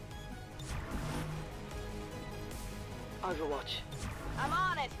 Overwatch. I'm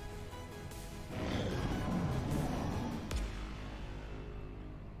on it.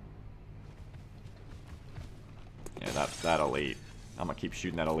 Yeah, that elite. I'm gonna keep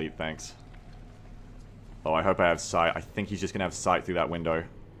shooting that elite, thanks. Oh, I hope I have sight. I think he's just gonna have sight through that window.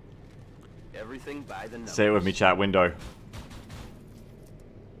 Everything by the numbers. Say it with me, chat. Window.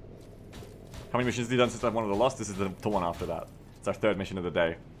 How many missions have you done since I've won the lost? This is the one after that. It's our 3rd mission of the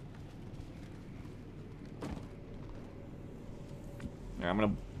day. Yeah, I'm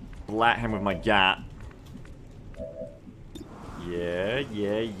gonna blat him with my gat. Yeah.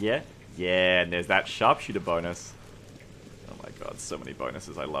 Yeah, and there's that sharpshooter bonus. Oh my god, so many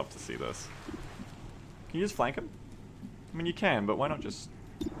bonuses. I love to see this. Can you just flank him? I mean, you can, but why not just...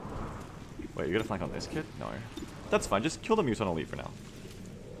 Wait, you're gonna flank on this kid? No. That's fine, just kill the Muton Elite for now.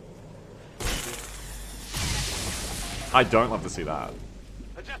 I don't love to see that.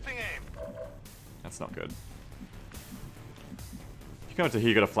 Adjusting aim. That's not good. If you come up to here,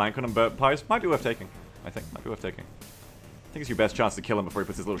 you got a flank on him, but Pies might be worth taking. I think, might be worth taking. I think it's your best chance to kill him before he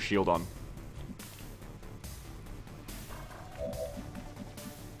puts his little shield on.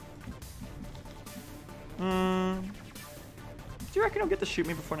 Do you reckon he'll get to shoot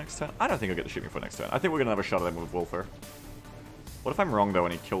me before next turn? I don't think he'll get to shoot me before next turn. I think we're gonna have a shot at him with Wolfer. What if I'm wrong though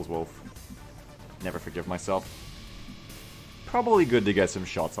and he kills Wolf? Never forgive myself. Probably good to get some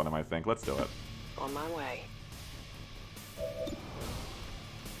shots on him, I think. Let's do it. On my way.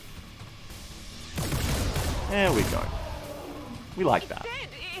 There we go. We like that.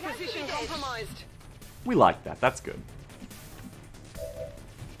 Position compromised. We like that. That's good.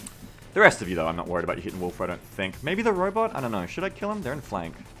 The rest of you, though, I'm not worried about you hitting Wolf, I don't think. Maybe the robot? I don't know. Should I kill him? They're in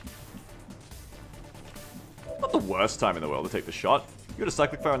flank. Not the worst time in the world to take the shot. You got a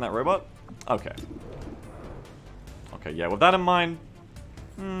cyclic fire on that robot? Okay. Okay, yeah, with that in mind...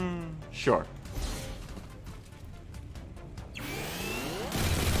 sure.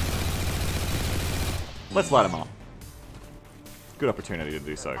 Let's light him up. Good opportunity to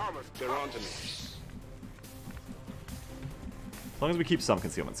do so. They're on to me. As long as we keep some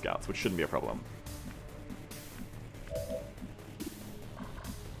concealment scouts, which shouldn't be a problem.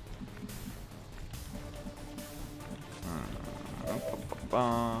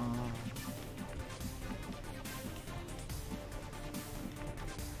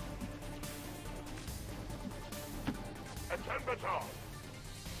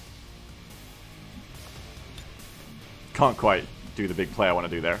 Can't quite do the big play I want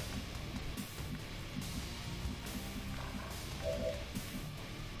to do there.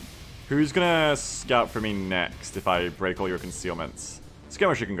 Who's gonna scout for me next if I break all your concealments?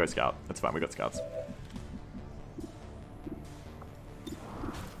 Skirmisher can go scout. That's fine, we got scouts.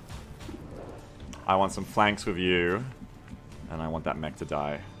 I want some flanks with you. And I want that mech to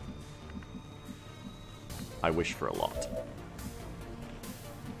die. I wish for a lot.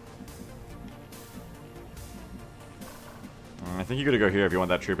 think you gotta go here if you want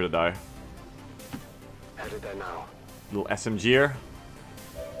that trooper to die. Headed there now. Little SMG'er.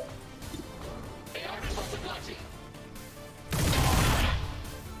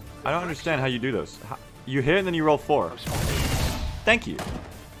 I don't understand how you do those. You hit and then you roll 4. Thank you.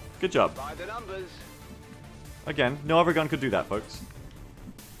 Good job. By the numbers. Again, no other gun could do that, folks.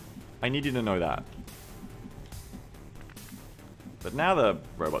 I need you to know that. But now the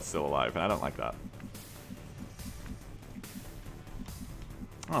robot's still alive, and I don't like that.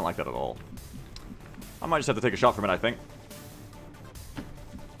 I don't like that at all. I might just have to take a shot from it, I think.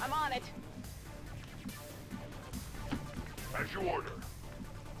 I'm on it. As you order.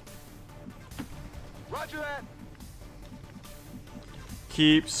 Roger that.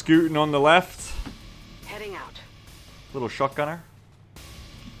 Keep scooting on the left. Heading out. Little shotgunner.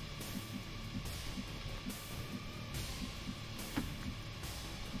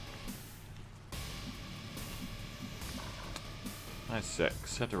 Nice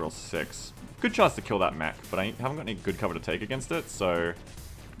 6. Have to roll 6. Good chance to kill that mech, but I haven't got any good cover to take against it, so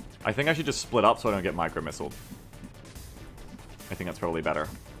I think I should just split up so I don't get micro-missiled. I think that's probably better.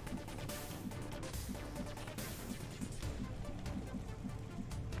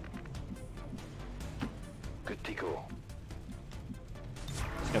 Good to go.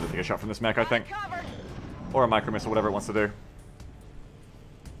 Just gonna take a shot from this mech, I think. Covered. Or a micro-missile, whatever it wants to do.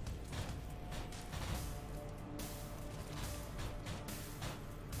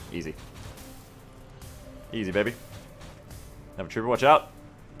 Easy. Easy, baby. Have a trooper, watch out.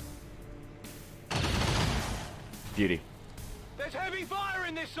 Beauty. There's heavy fire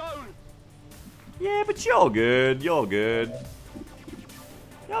in this zone. Yeah, but y'all good. Y'all good.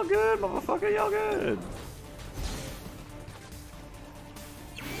 Y'all good, motherfucker. Y'all good.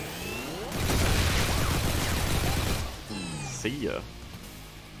 See ya.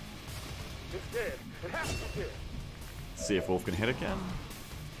 It's dead. It has to be dead. See if Wolf can hit again.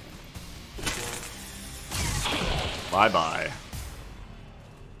 Bye-bye.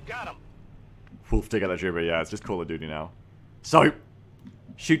 Got him. Wolf, take out that trooper. Yeah, it's just Call of Duty now. So,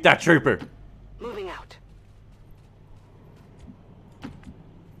 shoot that trooper. Moving out.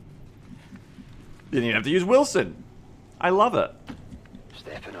 Didn't even have to use Wilson. I love it.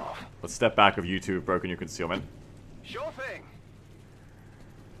 Stepping off. Let's step back if you two have broken your concealment. Sure thing.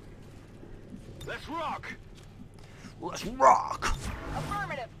 Let's rock. Let's rock.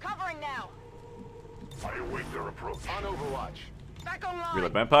 Affirmative. Covering now. I await their approach. On Overwatch. Back online.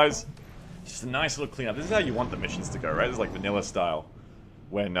 Reload vampires. Just a nice little cleanup. This is how you want the missions to go, right? This is like vanilla style.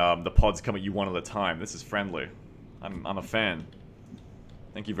 When the pods come at you one at a time. This is friendly. I'm a fan.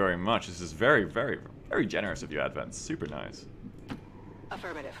 Thank you very much. This is very, very, very generous of you, Advent. Super nice.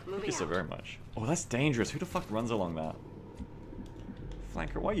 Affirmative. Thank Moving you so out. very much. Oh, that's dangerous. Who the fuck runs along that?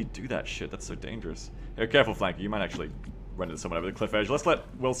 Flanker, why you do that shit? That's so dangerous. Hey, careful, Flanker. You might actually run into someone over the cliff edge. Let's let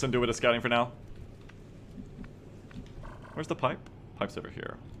Wilson do a bit of scouting for now. Where's the pipe? Pipe's over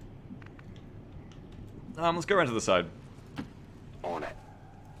here. Let's go around to the side. On it.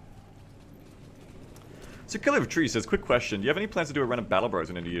 So Killer of Tree says, quick question. Do you have any plans to do a run of Battle Bros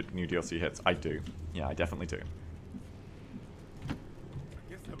when any new DLC hits? I do. Yeah, I definitely do. I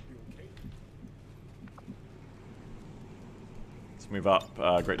guess that would be okay. Let's move up.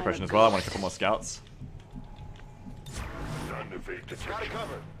 Great Depression as well. I want a couple more scouts. Non-evade Got it detection.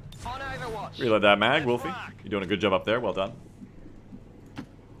 covered. On Overwatch. Reload that mag, Let's Wolfie. rock. You're doing a good job up there. Well done.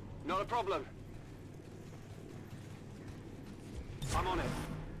 Not a problem. I'm on it.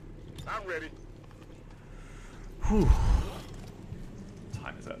 I'm ready. Whew. What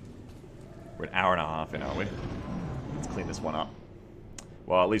time is it? We're an hour and a half in, aren't we? Let's clean this one up.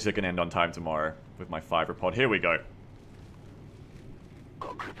 Well, at least it can end on time tomorrow with my 5 pod. Here we go.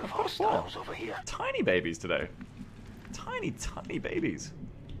 Got a group of hostiles over here. Tiny babies today. Tiny, tiny babies.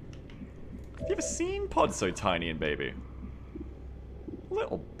 Have you ever seen pods so tiny and baby?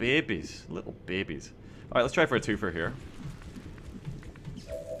 Little babies. Little babies. Alright, let's try for a twofer here.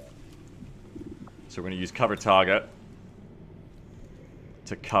 So we're going to use cover target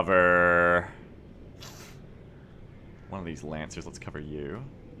to cover one of these lancers. Let's cover you.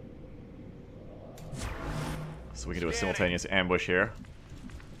 So we can do a simultaneous ambush here.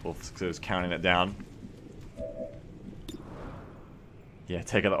 Wolf's just counting it down. Yeah,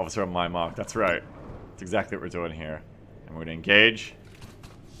 take out the officer on my mark. That's right. That's exactly what we're doing here. And we're going to engage.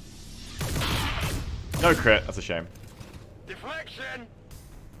 No crit. That's a shame. Deflection.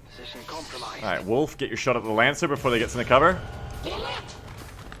 Position compromised. Alright, Wolf, get your shot at the Lancer before they get to the cover.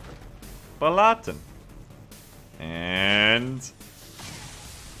 Balatin. And...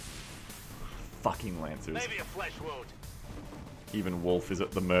 fucking Lancers. Maybe a flesh wound. Even Wolf is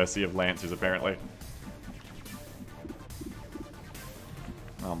at the mercy of Lancers, apparently.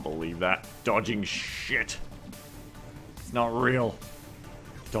 can't believe that. Dodging shit. It's not real.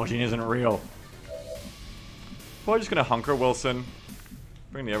 Dodging isn't real. Probably just gonna hunker Wilson.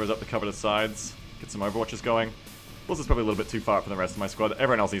 Bring the others up to cover the sides. Get some overwatches going. Wilson's probably a little bit too far up from the rest of my squad.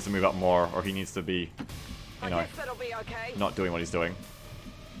 Everyone else needs to move up more, or he needs to be, you know, that'll be okay. not doing what he's doing.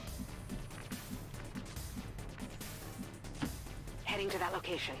 Heading to that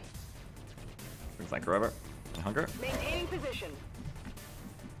location. Bring flanker over. And hunker. Maintaining position.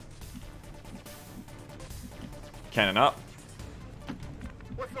 Cannon up.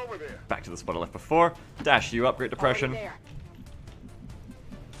 What's over there? Back to the spot I left before. Dash you up, Great Depression. Already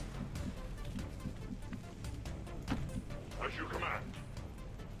there. As you command.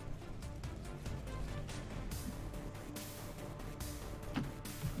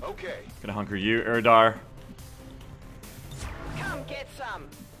 Okay. Gonna hunker you, Erdar. Come get some.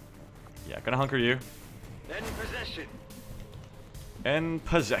 Yeah, gonna hunker you. In possession. In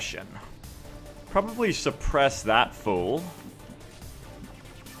possession. Probably suppress that fool.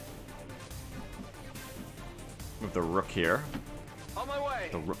 With the rook here. On my way.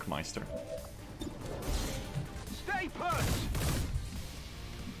 The Rookmeister. Stay put.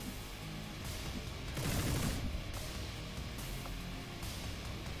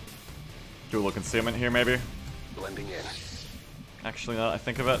 Do a little concealment here, maybe. Blending in. Actually, now that I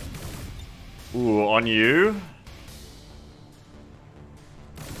think of it. Ooh, on you?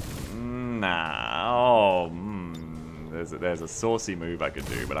 Nah. Oh, there's a saucy move I could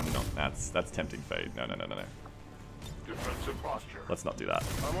do, but I'm not. That's tempting fate. No. Defensive posture. Let's not do that.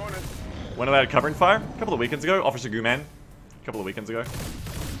 I'm on it. When I had covering fire? A couple of weekends ago. Officer Guman. A couple of weekends ago.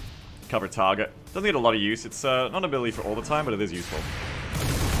 Cover target. Doesn't get a lot of use. It's not an ability for all the time, but it is useful.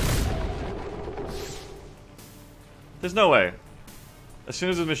 There's no way. As soon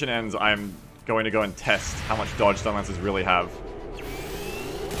as the mission ends, I'm going to go and test how much dodge stun lancers really have.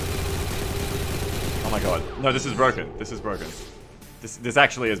 Oh my god. No, this is broken. This is broken. This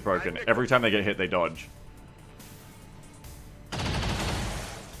actually is broken. Every time they get hit, they dodge.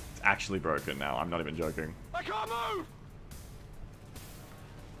 It's actually broken now. I'm not even joking. I can't move.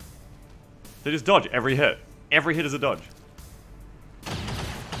 They just dodge every hit. Every hit is a dodge.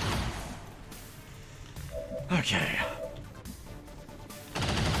 Okay.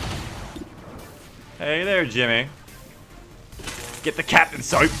 Hey there, Jimmy. Get the captain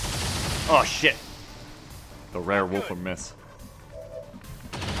soap. Oh shit. The rare Wolfram miss.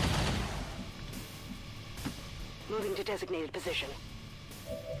 Moving to designated position.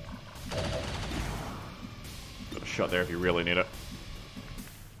 Got a shot there if you really need it.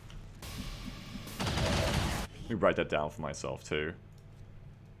 Let me write that down for myself too.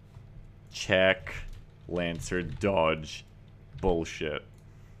 Check. Lancer dodge. Bullshit.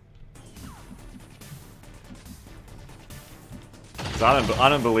 I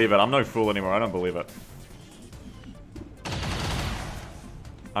don't believe it. I'm no fool anymore. I don't believe it.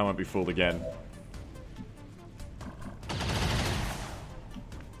 I won't be fooled again.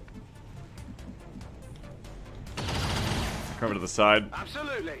 Come over to the side.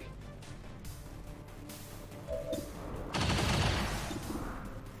 Absolutely.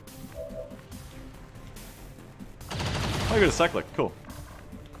 Oh, you got a cyclic. Cool.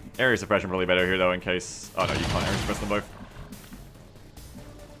 Area suppression probably better here though in case... Oh no, you can't area suppress them both.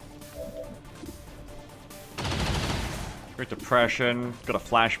 Great Depression. Got a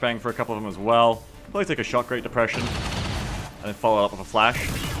flashbang for a couple of them as well. Probably take a shot Great Depression. And then follow up with a flash.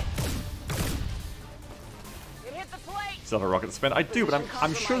 It hit the plate. Still have a rocket to spend. I do, but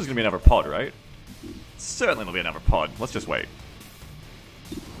I'm sure there's going to be another pod, right? Certainly there'll be another pod. Let's just wait.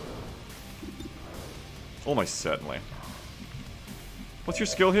 Almost certainly. What's your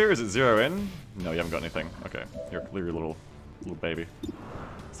skill here? Is it 0 in? No, you haven't got anything. Okay, you're a little baby.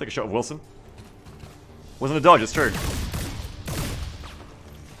 Let's take a shot of Wilson. Wasn't a dodge, it's true.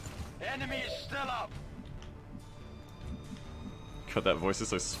 Enemy is still up. God, that voice is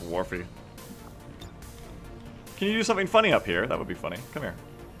so swarfy. Can you do something funny up here? That would be funny. Come here.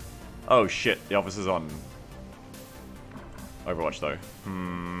 Oh shit, the officer's on Overwatch though.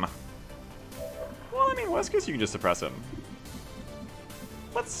 Well, I mean, worst case you can just suppress him.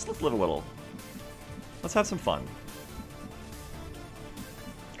 Let's live a little. Let's have some fun.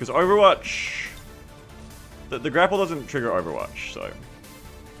 Because Overwatch... The grapple doesn't trigger Overwatch, so...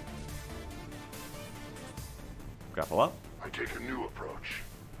 Grapple up. I take a new approach.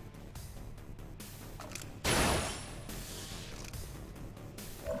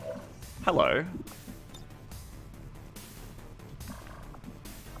 Hello.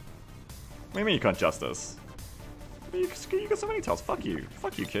 What do you mean you can't just us? You got so many tells. Fuck you.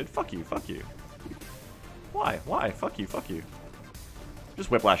 Fuck you, kid. Fuck you. Fuck you. Why? Why? Fuck you. Fuck you. Just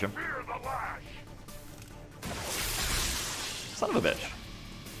whiplash him. Fear the lash. Son of a bitch.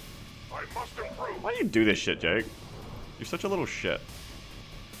 I must improve. Why do you do this shit, Jake? You're such a little shit.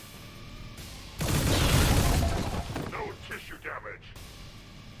 No tissue damage.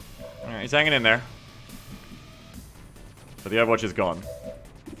 Alright, he's hanging in there. But the Overwatch is gone.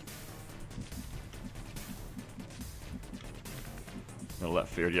 No left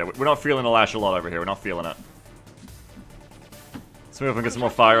field. Yeah, we're not feeling the lash a lot over here. We're not feeling it. Let's move up and get some more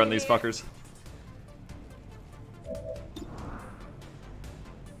fire on these fuckers.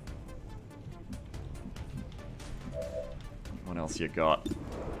 What else you got?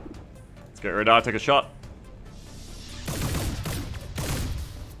 Let's get radar, take a shot.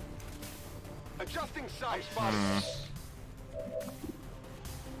 Adjusting sight. Spotted.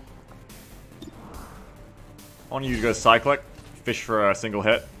 I want you to go cyclic. Fish for a single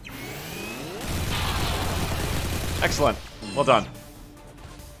hit. Excellent. Well done.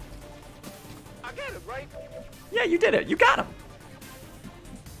 I get it, right? Yeah, you did it. You got him.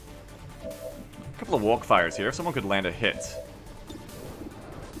 A couple of walk fires here. If someone could land a hit.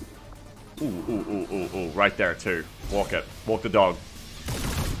 Ooh, ooh, ooh, ooh, ooh. Right there, too. Walk it. Walk the dog.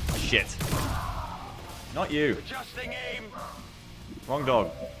 Shit. Not you. Adjusting aim. Wrong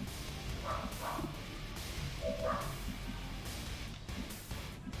dog.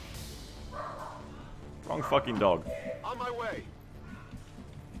 Wrong fucking dog. On my way.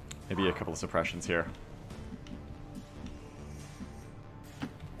 Maybe a couple of suppressions here.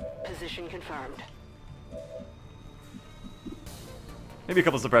 Position confirmed. Maybe a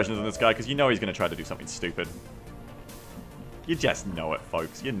couple of suppressions on this guy, because you know he's going to try to do something stupid. You just know it,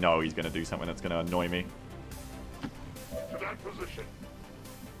 folks. You know he's going to do something that's going to annoy me. To that position.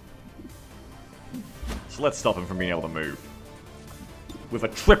 So let's stop him from being able to move. With a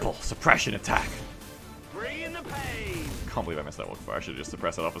triple suppression attack. Bring the pain. Can't believe I missed that walk fire. I should have just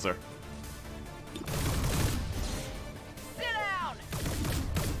suppressed that officer. Sit down!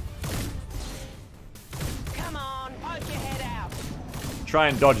 Come on, poke your head out. Try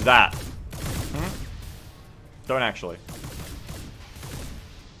and dodge that. Don't actually.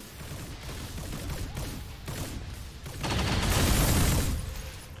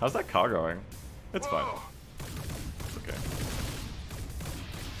 How's that car going? It's fine. It's okay.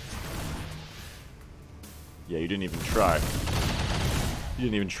 Yeah, you didn't even try. You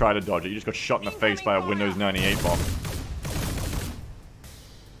didn't even try to dodge it. You just got shot in the face by a Windows 98 bomb.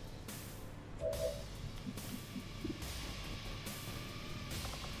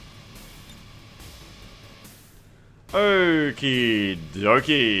 Okie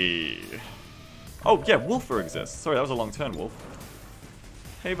dokie. Oh, yeah, Wolfer exists. Sorry, that was a long turn, Wolf.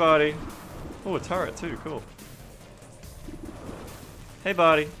 Hey, buddy. Oh, a turret, too. Cool. Hey,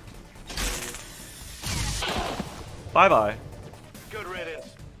 buddy. Bye-bye. Good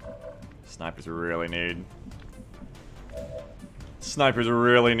riddance. Snipers really need... Snipers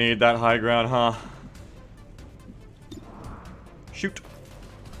really need that high ground, huh? Shoot.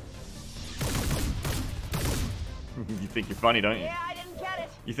 You think you're funny, don't you? Yeah, I didn't get it.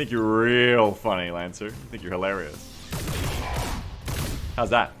 You think you're real funny, Lancer. You think you're hilarious. How's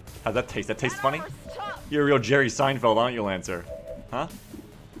that? How's that taste? That tastes funny? That was tough. You're a real Jerry Seinfeld, aren't you, Lancer? Huh?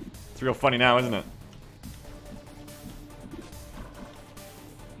 It's real funny now, isn't it?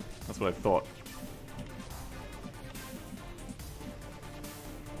 That's what I thought.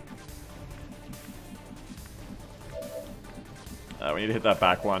 We need to hit that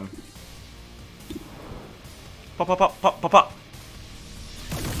back one. Pop, pop, pop, pop, pop, pop.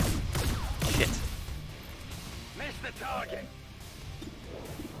 Shit. Miss the target.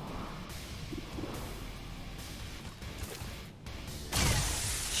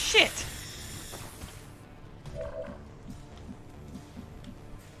 Shit.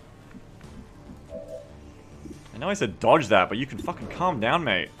 I know I said dodge that, but you can fucking calm down,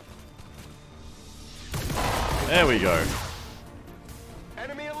 mate. There we go.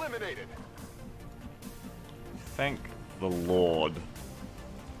 Enemy eliminated. Thank the Lord.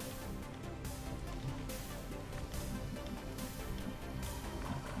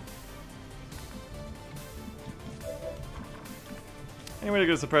 Any way to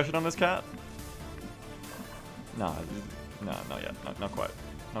get a suppression on this cat? Nah, no, not yet. Not quite.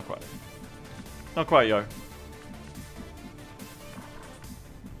 Not quite. Not quite, yo.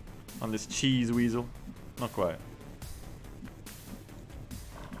 On this cheese weasel. Not quite.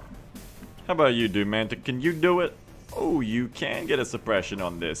 How about you, Mantic? Can you do it? Oh, you can get a suppression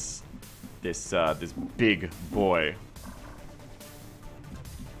on this big boy.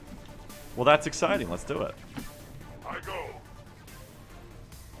 Well, that's exciting. Let's do it. I go.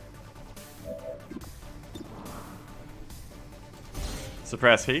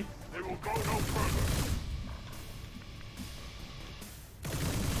 Suppress he. They will go no further.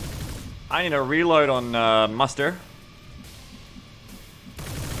 I need a reload on muster.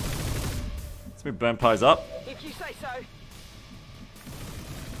 Let's move burn pies up. If you say so.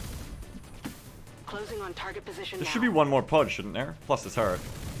 Closing on target position There now. should be one more pod, shouldn't there? Plus the turret.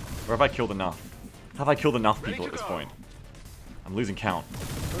 Or have I killed enough? Have I killed enough people at this point? I'm losing count.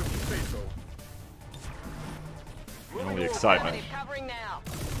 If you say so. And all the excitement. Affirmative, covering now.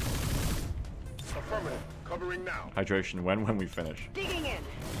 Affirmative. Covering now. Hydration when we finish. Digging in.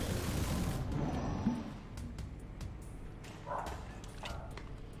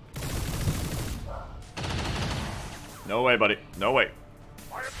 No way, buddy. No way.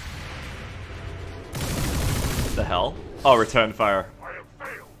 What the hell? Oh, return fire. I have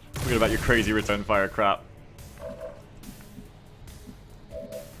failed. Forget about your crazy return fire crap.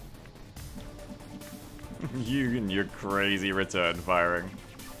 You and your crazy return firing.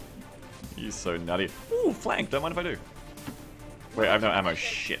 You're so nutty. Ooh, flank. Don't mind if I do. Wait, I have no ammo.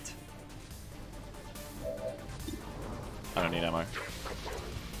 Shit. I don't need ammo.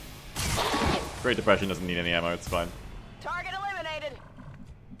 Great Depression doesn't need any ammo. It's fine. Target eliminated.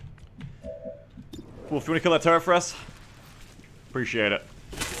 Wolf, you want to kill that turret for us? Appreciate it.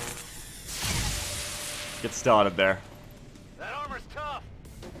 Get started there. That armor's tough.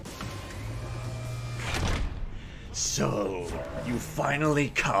 So, you finally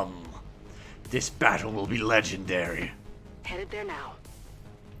come. This battle will be legendary. Headed there now.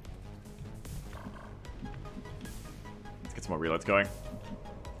 Let's get some more reloads going.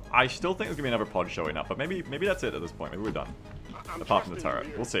 I still think there's gonna be another pod showing up, but maybe that's it at this point. Maybe we're done. I'm Apart from the trusting turret.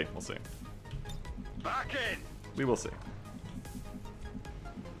 you. We'll see, we'll see. Back in. We will see.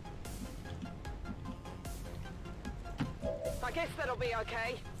 I guess that'll be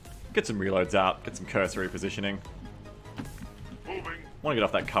okay. Get some reloads out, get some cursory positioning. Moving. Want to get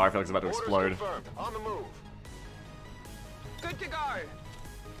off that car, I feel like it's about to Orders explode. confirmed. On the move. Good to go.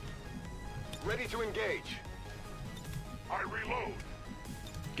 Ready to engage. I reload.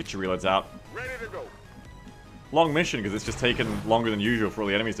 Get your reloads out. Ready to go. Long mission, because it's just taken longer than usual for all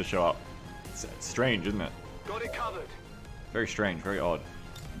the enemies to show up. It's strange, isn't it? Got it covered. Very strange, very odd.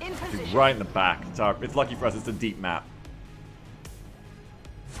 In It's position. right in the back. It's lucky for us, it's a deep map.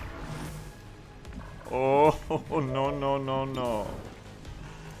 Oh, no, no, no, no.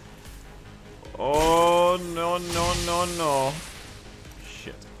 Oh, no, no, no, no.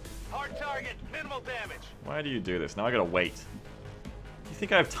 Shit. Hard target. Minimal damage. Why do you do this? Now I gotta wait. Do you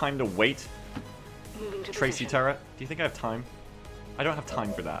think I have time to wait? Moving to Tracy position. turret? Do you think I have time? I don't have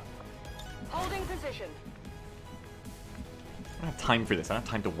time for that. Holding position. I don't have time for this. I don't have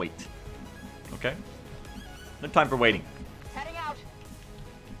time to wait. Okay? No time for waiting. Heading out.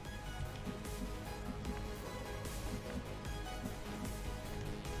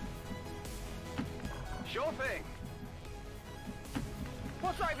 Sure thing.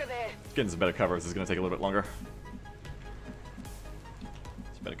 What's over there? Getting some better cover. This is gonna take a little bit longer.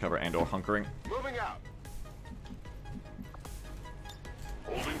 Some better cover and/or hunkering. Moving out.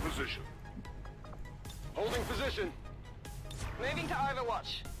 Holding position. Holding position. Moving to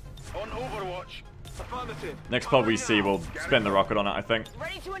Overwatch. On Overwatch. Affirmative. Next pod we see, we'll spend the rocket on it. I think.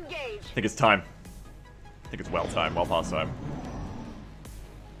 Ready to engage. I think it's time. I think it's well time. Well past time.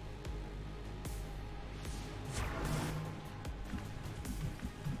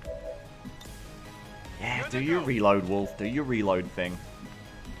 Yeah, do your reload, Wolf. Do your reload thing.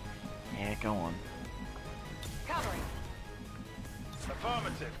 Yeah, go on. Covering.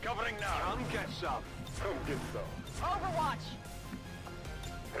 Affirmative. Covering now. Come get some. Come get some. Overwatch.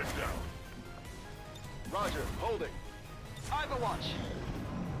 Head down. Roger. Holding. Overwatch.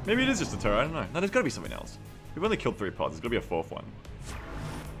 Maybe it is just a turret. I don't know. No, there's got to be something else. We've only killed 3 pods. There's got to be a 4th one.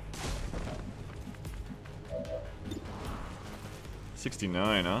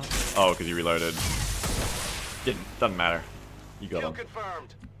 $69, huh? Oh, because you reloaded. Doesn't matter. You got Kill them.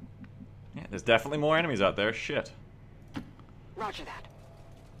 confirmed. Yeah, there's definitely more enemies out there. Shit. Roger that.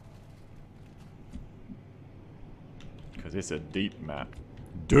 Because it's a deep map.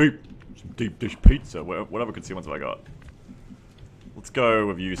 Deep! Some deep dish pizza. Whatever concealments have I got? Let's go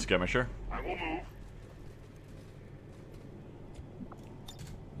with you, Skirmisher. I will move.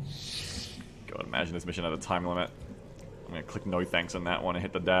 God, imagine this mission had a time limit. I'm gonna click no thanks on that one and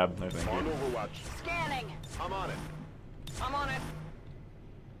hit the dab. No thank On you. Overwatch. Scanning. I'm on it. I'm on it.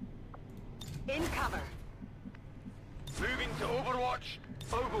 In cover. Moving to Overwatch.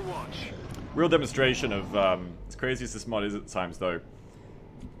 Overwatch. Real demonstration of as crazy as this mod is at times, though.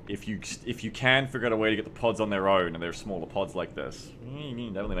 If you can figure out a way to get the pods on their own, and they're smaller pods like this,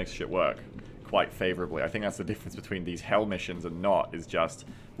 definitely makes shit work quite favorably. I think that's the difference between these hell missions and not, is just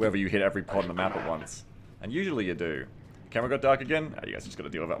whether you hit every pod on the map at once. And usually you do. Camera got dark again? Oh, you guys just gotta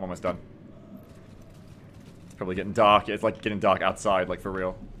deal with it. I'm almost done. It's probably getting dark. It's like getting dark outside, like for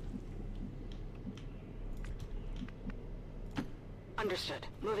real. Understood.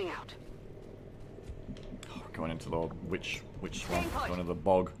 Moving out. Oh, we're going into the which one? Going into the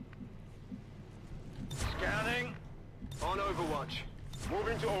bog. Scanning. On Overwatch.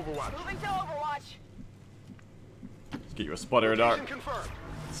 Moving to Overwatch. Moving to Overwatch. Let's get you a spot here, Dark. Location confirmed.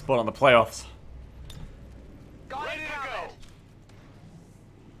 Spot on the playoffs. Got Ready it to covered. go.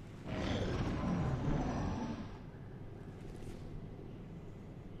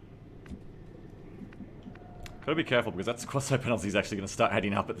 Gotta be careful because that cross-side penalty is actually going to start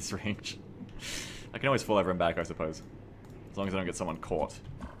heading up at this range. I can always fall over and back, I suppose. As long as I don't get someone caught.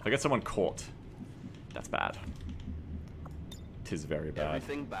 If I get someone caught, that's bad. Tis very bad.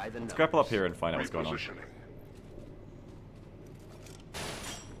 Everything by the Let's grapple up here and find out what's going on. Repositioning.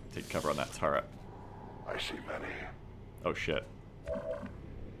 Take cover on that turret. I see many. Oh shit.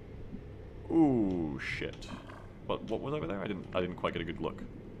 Ooh shit. What was over there? I didn't quite get a good look.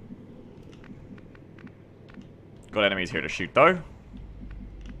 Got enemies here to shoot though.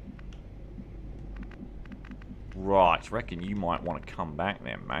 Right, reckon you might want to come back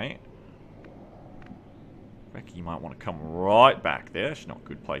there, mate. Reckon you might want to come right back there. It's not a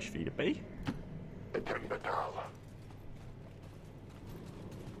good place for you to be.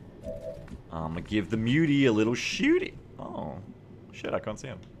 I'm gonna give the mutie a little shooty. Oh, shit, I can't see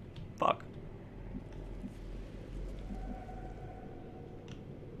him. Fuck.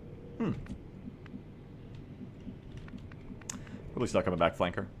 Probably start coming back,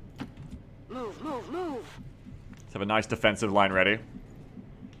 flanker. Move, move, move. Let's have a nice defensive line ready.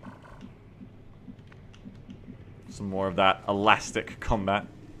 Some more of that elastic combat,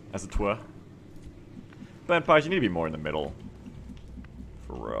 as it were. Vampires, you need to be more in the middle.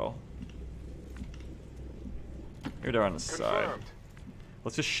 For real. Here they're on the side. Confirmed.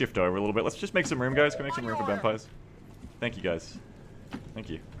 Let's just shift over a little bit. Let's just make some room, guys. Can we make some room for vampires? Thank you, guys. Thank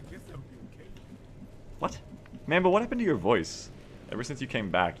you. I guess I'll be okay. What? Man, but what happened to your voice? Ever since you came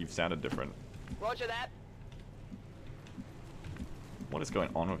back, you've sounded different. Roger that. What is going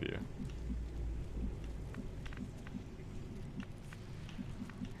on with you?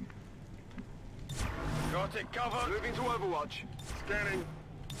 Got it covered. Moving to Overwatch. Scanning.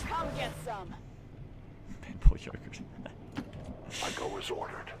 Come get some. Painful yogurt. I go as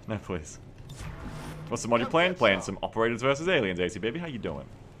ordered. No, please. What's the mod you playing? Playing some Operators vs. Aliens, AC baby. How you doing?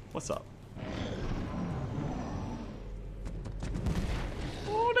 What's up?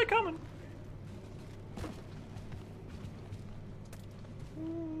 Oh, they're coming.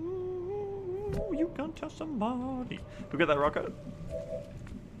 Ooh, you can tell somebody. Who got that rocket?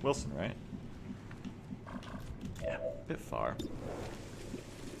 Wilson, right? Yeah, a bit far.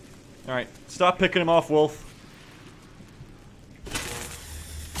 Alright, stop picking him off, Wolf.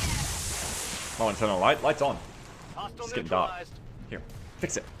 Oh, and turn on light. Light's on. Hostile It's getting dark. neutralized. Here,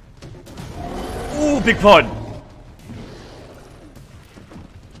 fix it. Ooh, big pod!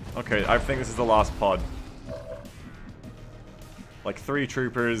 Okay, I think this is the last pod. Like 3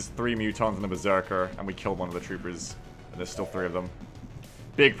 troopers, 3 mutons, and a berserker, and we killed one of the troopers, and there's still 3 of them.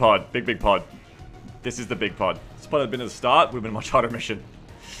 Big pod, big pod. This is the big pod. If this pod had been at the start, it would have been a much harder mission.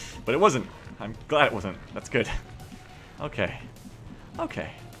 But it wasn't. I'm glad it wasn't. That's good. Okay. Okay.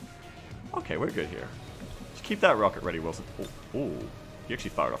 Okay, we're good here. Just keep that rocket ready, Wilson. Oh, ooh. You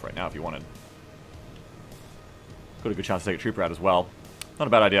actually fired off right now if you wanted. Got a good chance to take a trooper out as well. Not a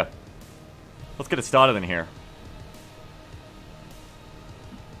bad idea. Let's get it started in here.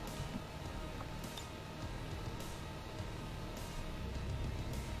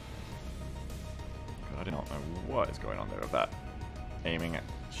 God, I do not know what is going on there with that aiming at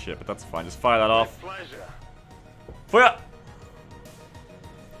shit, but that's fine. Just fire that off. Pleasure. Fire!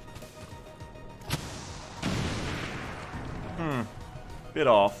 Bit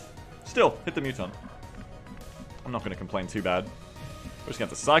off. Still, hit the muton. I'm not going to complain too bad. We're just going to have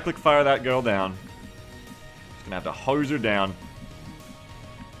to cyclic fire that girl down. Just going to have to hose her down.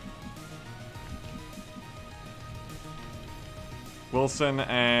 Wilson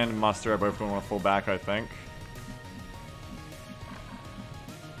and Muster are both going to want to fall back, I think.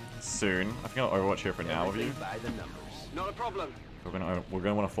 Soon. I think I'll Overwatch here for now with you. Everything by the numbers. Not a problem. We're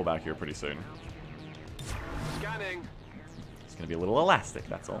gonna want to fall back here pretty soon. Scanning. It's gonna be a little elastic,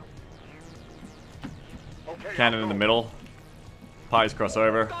 that's all. Okay. Cannon in the middle. Pies cross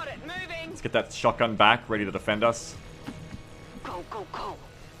over. Got it. Moving. Let's get that shotgun back, ready to defend us. Go, go, go.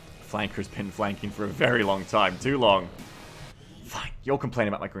 Flanker's been flanking for a very long time. Too long. Fine. You'll complain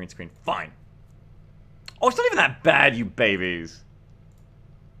about my green screen. Fine. Oh, it's not even that bad, you babies.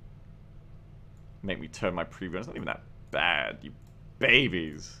 Make me turn my preview. It's not even that bad, you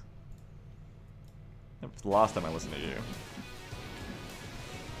babies. That was the last time I listened to you.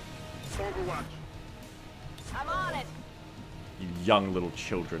 Overwatch. I'm on it. You young little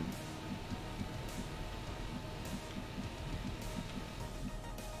children.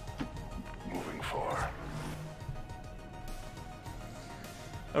 Moving 4.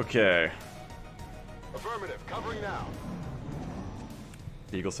 Okay. Affirmative. Covering now.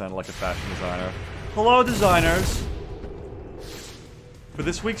 Beagle sounded like a fashion designer. Hello, designers! For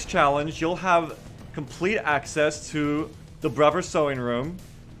this week's challenge, you'll have complete access to the Brother Sewing Room.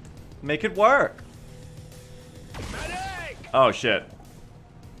 Make it work! Medic! Oh, shit.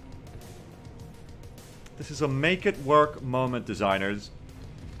 This is a make it work moment, designers.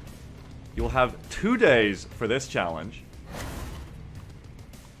 You'll have 2 days for this challenge.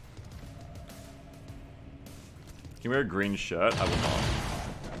 Can you wear a green shirt? I will not.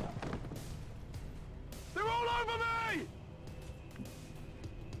 They're all over me!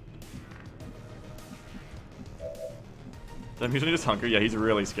 Did I usually just hunker? Yeah, he's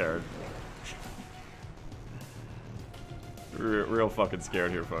really scared. Real fucking scared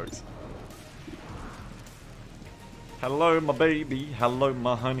here, folks. Hello, my baby. Hello,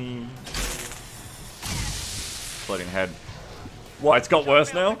 my honey. Floating head. What, it's got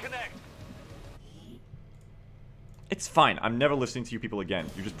worse now? It's fine. I'm never listening to you people again.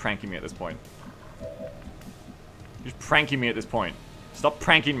 You're just pranking me at this point. You're just pranking me at this point. Stop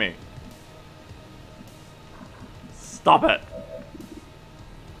pranking me. Stop it.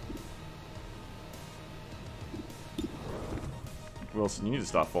 Wilson, you need to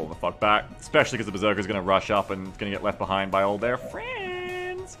start falling the fuck back. Especially because the Berserker's going to rush up and it's going to get left behind by all their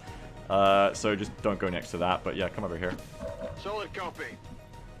friends. So just don't go next to that. But yeah, come over here. Solid copy.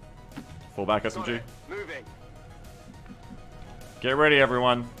 Full back SMG. Moving. Get ready,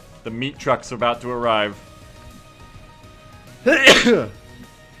 everyone. The meat truck's about to arrive.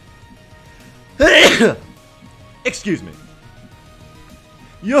 Excuse me.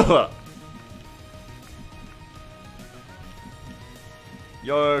 Yo,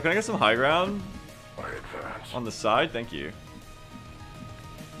 can I get some high ground I advance. on the side? Thank you.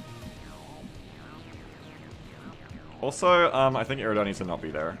 Also, I think Iridan needs to not be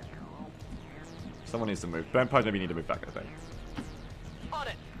there. Someone needs to move. Vampires maybe need to move back, I think. On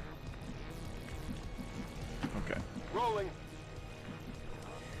it. Okay. Rolling.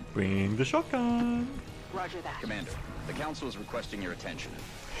 Bring the shotgun. Roger that. Commander, the Council is requesting your attention.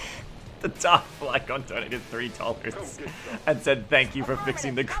 The Dark Flygon donated $3 and said thank you for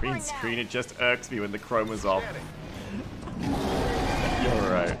fixing the green screen. It just irks me when the chrome is off.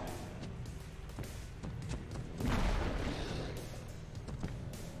 You're right.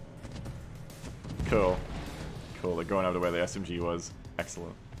 Cool. Cool, they're going over to where the SMG was.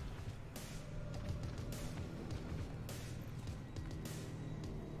 Excellent.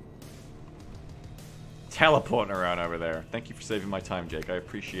 Teleporting around over there. Thank you for saving my time, Jake. I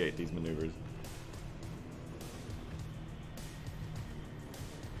appreciate these maneuvers.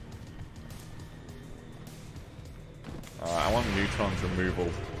 I want Newton's removal.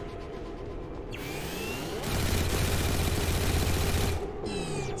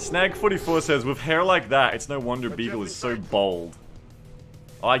 Snag44 says, with hair like that, it's no wonder Beagle is so bold.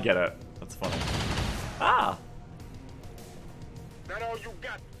 Oh, I get it. That's funny. Ah! That all you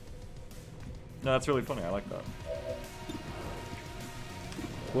got? No, that's really funny. I like that.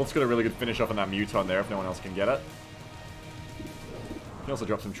 Wolf's got a really good finish off on that Muton there if no one else can get it. Can also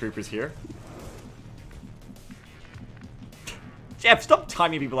drop some troopers here. Jeff, stop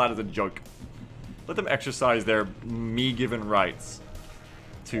timing people out as a joke. Let them exercise their me-given rights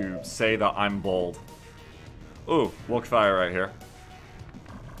to say that I'm bold. Ooh, walk fire right here.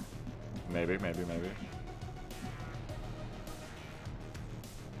 Maybe, maybe, maybe.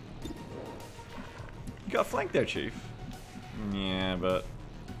 You got flanked there, Chief. Yeah, but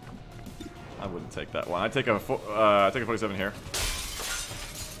I wouldn't take that one. I'd take a 47 here.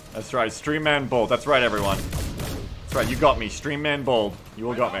 That's right, Stream Man Bold. That's right, everyone. That's right, you got me. Stream Man Bold. You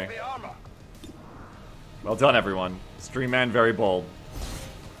all got me. Well done, everyone. Stream Man very bold.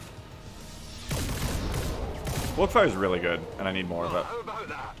 Walkfire is really good, and I need more of it.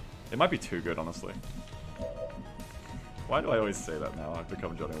 It might be too good, honestly. Why do I always say that now? I've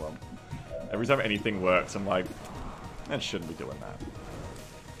become Johnny Lump. Every time anything works, I'm like, I shouldn't be doing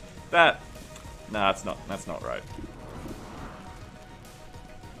that. Nah, that's not right.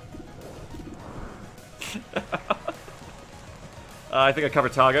 I think I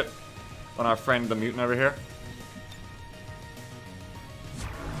covered target on our friend the mutant over here.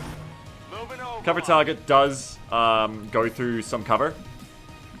 Moving. Cover target does go through some cover.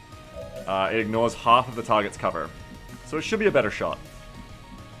 It ignores half of the target's cover. So it should be a better shot.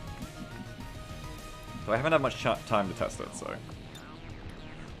 But I haven't had much time to test it, so...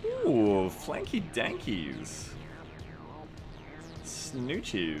 Ooh, flanky dankies.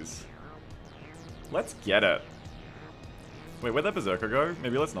 Snoochies. Let's get it. Wait, where'd that berserker go?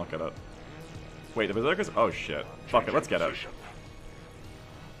 Maybe let's not get it. Wait, the berserker's... Oh shit. Fuck it, let's get it.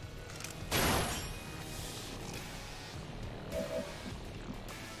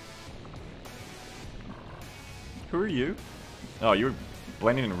 Who are you? Oh, you were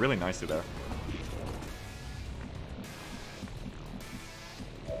blending in really nicely there.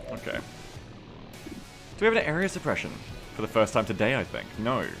 Okay. Do we have an area suppression? For the first time today, I think.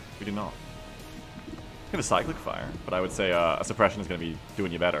 No, we do not. We have a cyclic fire, but I would say a suppression is going to be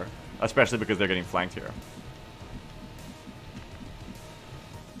doing you better. Especially because they're getting flanked here.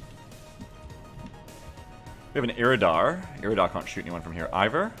 We have an Iridar. Iridar can't shoot anyone from here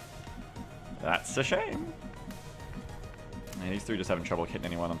either. That's a shame. And these three just having trouble hitting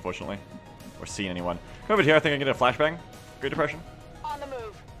anyone, unfortunately. Or seeing anyone. Come over here, I think I can get a flashbang. Great Depression. On the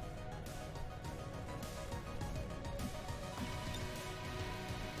move.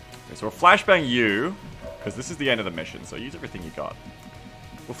 Okay, so we'll flashbang you, because this is the end of the mission, so use everything you got.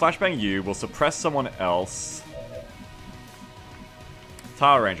 We'll flashbang you, we'll suppress someone else.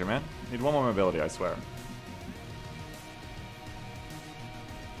 Tower Ranger, man. Need one more mobility, I swear.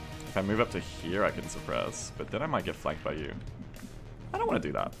 If I move up to here, I can suppress, but then I might get flanked by you. I don't want to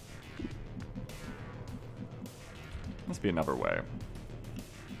do that. Must be another way.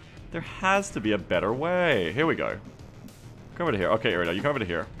 There has to be a better way. Here we go. Come over to here. Okay, Irida, you come over to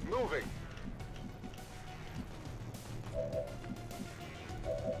here. Moving.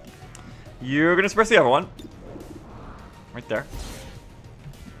 You're gonna suppress the other one. Right there.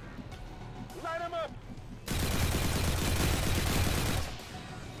 Light him up.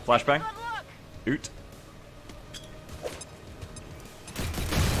 Flashbang. Oot.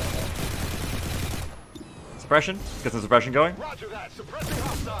 Suppression. Get some suppression going. Roger that. Suppressing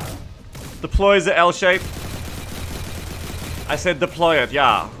hostile. Deploys the L shape. I said deploy it,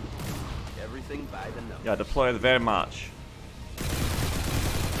 yeah. Everything by the nose. Yeah, deploy it very much.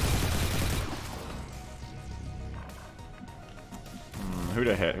 Who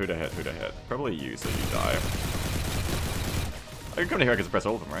to hit? Who to hit? Who to hit? Probably you, so you die. I can come to here, I can suppress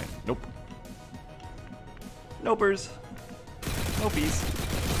all of them, right? Nope. Nopers. Nopies.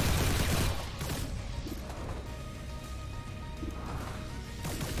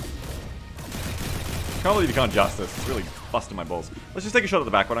 Can't believe you can't adjust this. It's really busting my balls. Let's just take a shot at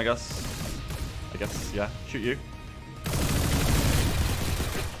the back one, I guess. Yeah. Shoot you.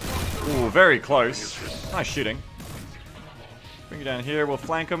 Ooh, very close. Nice shooting. Bring you down here. We'll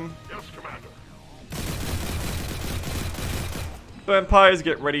flank him. Yes, Commander. Vampires,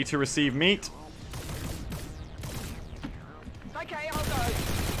 get ready to receive meat. Okay, I'll go.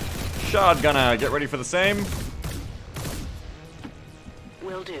 Shotgunner, get ready for the same.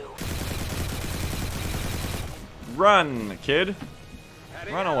 Will do. Run, kid.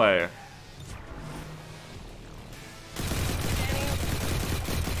 Run away.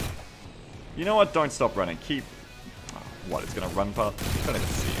 You know what? Don't stop running. Keep... Oh, what? It's gonna run past? You can't even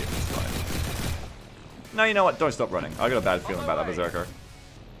see it. It's fine. No, you know what? Don't stop running. I got a bad feeling about that Berserker.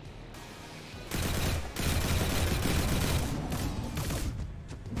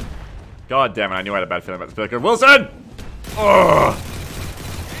 God damn it, I knew I had a bad feeling about this Berserker. Wilson! Ugh!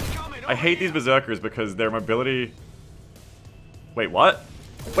 I hate these Berserkers because their mobility... Wait, what?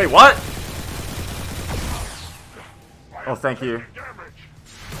 Wait, what? Oh, thank you.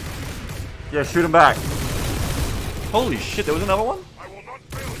 Yeah, shoot him back. Holy shit, there was another one? I will not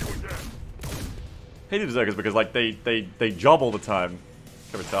fail you again. Hate these Berserkers because, like, they job all the time.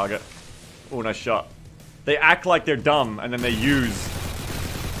 Cover target. Oh, nice shot. They act like they're dumb, and then they use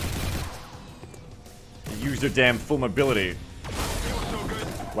their damn full mobility.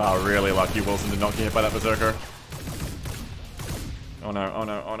 Wow, really lucky Wilson did not get hit by that Berserker. Oh no, oh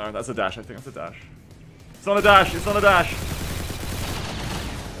no, oh no. That's a dash, I think that's a dash. It's not a dash, it's not a dash.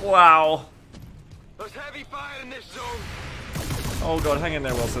 Wow. There's heavy fire in this zone. Oh god, hang in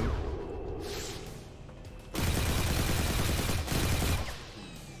there, Wilson.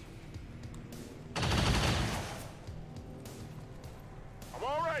 I'm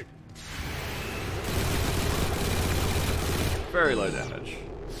all right. Very low damage.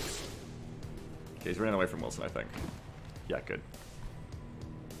 Okay, he's running away from Wilson, I think. Yeah, good.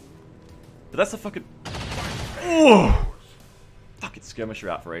 But that's a fucking... Oh! Fucking skirmisher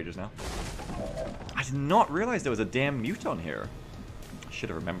out for ages now. I did not realize there was a damn mute on here. Should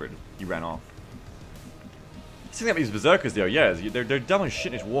have remembered. He ran off. The thing about these berserkers, though, yeah, is they're dumb as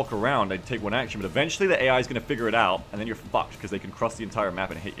shit and just walk around. They take one action, but eventually the AI is going to figure it out, and then you're fucked because they can cross the entire map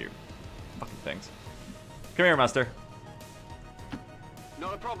and hit you. Fucking things. Come here, Master.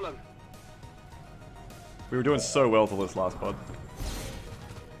 Not a problem. We were doing so well till this last pod.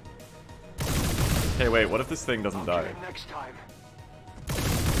 Hey, wait, what if this thing doesn't die? Next time.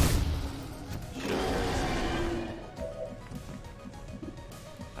 Shit.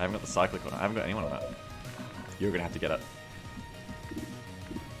 I haven't got the cyclic on it. I haven't got anyone on that. You're gonna have to get it.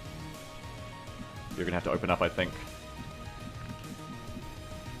 You're gonna have to open up, I think.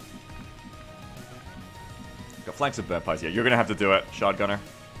 Got flanks of vampires. Yeah, you're gonna have to do it, shotgunner.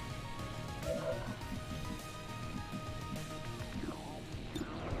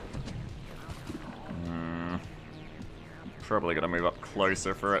 Probably gonna move up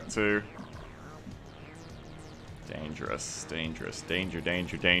closer for it too. Dangerous, dangerous, danger,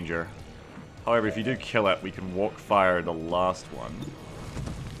 danger, danger. However, if you do kill it, we can walk fire the last one.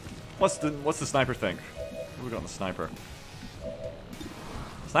 What's the sniper think? What have we got on the sniper?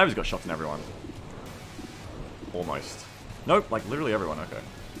 Sniper's got shots in everyone. Almost. Nope, like literally everyone, okay.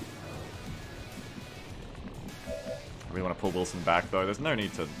 I really want to pull Wilson back though. There's no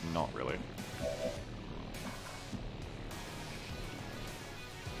need to not really.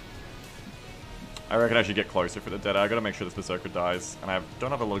 I reckon I should get closer for the dead. I gotta make sure this berserker dies, and I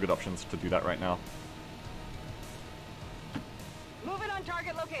don't have a lot of good options to do that right now. Moving on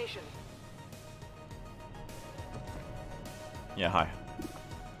target location. Yeah, hi.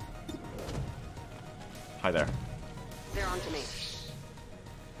 Hi there. They're on to me.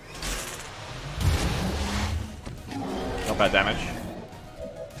 Not bad damage.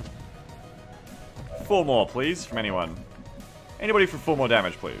 4 more, please, from anyone. Anybody for 4 more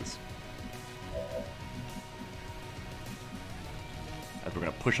damage, please. As we're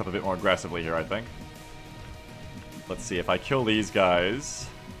going to push up a bit more aggressively here, I think. Let's see, if I kill these guys,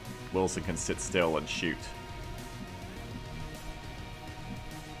 Wilson can sit still and shoot.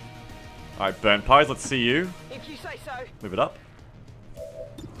 Alright, Burnt Pies, let's see you. If you say so. Move it up.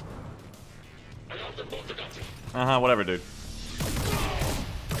 Uh-huh, whatever, dude.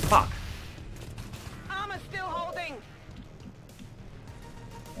 Fuck. Armor still holding.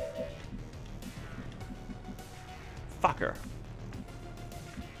 Fucker.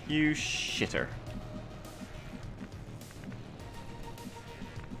 You shitter.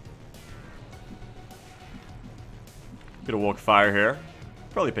 Gonna walk fire here.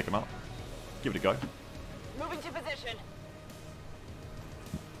 Probably pick him up. Give it a go. Moving to position.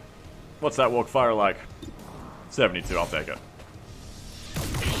 What's that walk fire like? 72, I'll take it.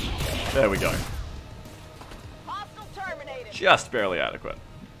 There we go. Hostile terminated. Just barely adequate.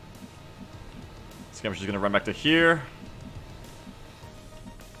 Skirmisher's gonna run back to here.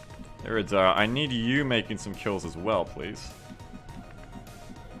 Iridar, I need you making some kills as well, please.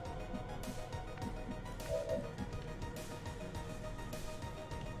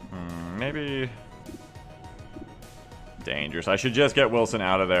 Maybe... dangerous. I should just get Wilson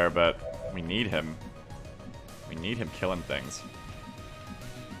out of there, but we need him. We need him killing things.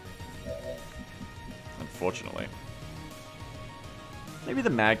 Unfortunately. Maybe the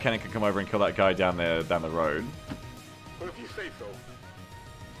Mag Cannon can come over and kill that guy down the road. But if you say so.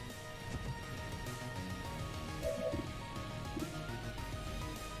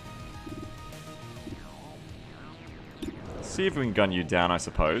 See if we can gun you down, I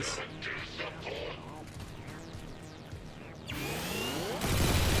suppose.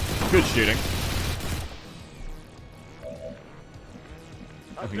 Good shooting.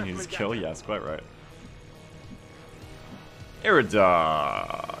 I think he needs kill. Yes, quite right.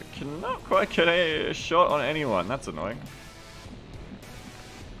 Iridar cannot quite get a shot on anyone. That's annoying.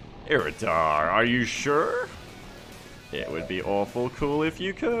 Iridar, are you sure? It would be awful cool if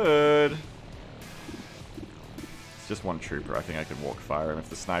you could. It's just one trooper. I think I could walk fire him if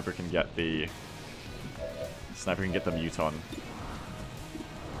the sniper can get the muton.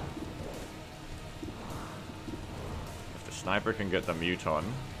 If the sniper can get the muton,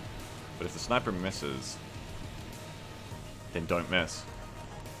 but if the sniper misses, then don't miss.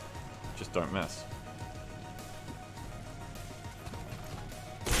 Just don't miss.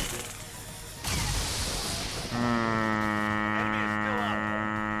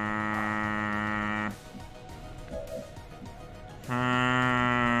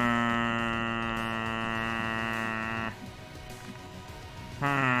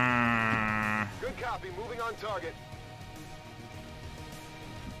 Good copy. Moving on target.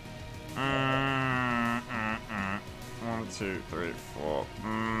 One, two, three, four.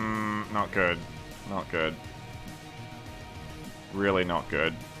 Not good. Not good. Really not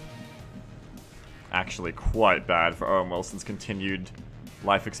good. Actually quite bad for Owen Wilson's continued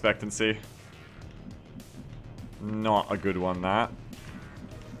life expectancy. Not a good one, that.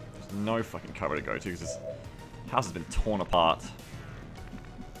 There's no fucking cover to go to because this house has been torn apart.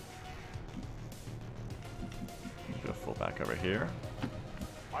 I'm gonna fall back over here.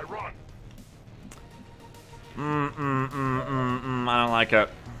 I run. I don't like it.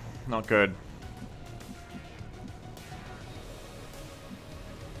 Not good.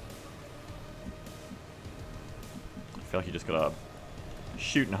 I feel like you just gotta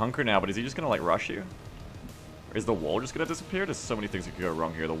shoot and hunker now, but is he just gonna like rush you? Or is the wall just gonna disappear? There's so many things that could go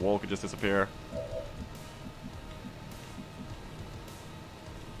wrong here. The wall could just disappear.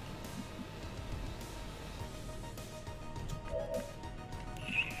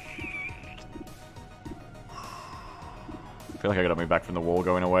 I feel like I gotta move back from the wall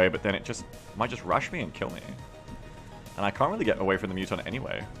going away, but then it just might just rush me and kill me. And I can't really get away from the mutant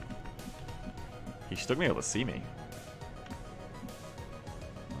anyway. He should be able to see me.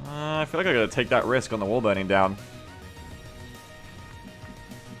 I feel like I gotta take that risk on the wall burning down.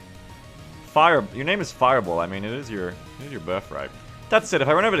 Fire. Your name is Fireball. I mean, it is your birthright. That said, if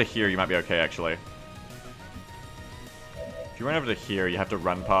I run over to here, you might be okay, actually. If you run over to here, you have to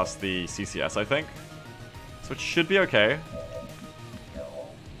run past the CCS, I think. So it should be okay.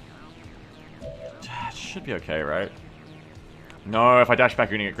 It should be okay, right? No, if I dash back,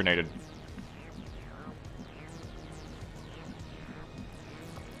 you're gonna get grenaded.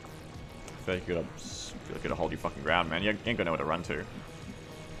 I feel like you gotta hold your fucking ground, man. You ain't gonna know where to run to.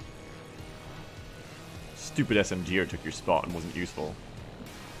 Stupid SMGer took your spot and wasn't useful.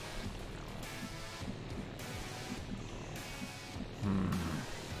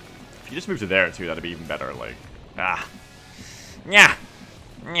 If you just move to there too, that'd be even better. Like, yeah,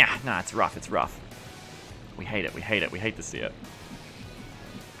 nah, it's rough. It's rough. We hate it. We hate it. We hate to see it.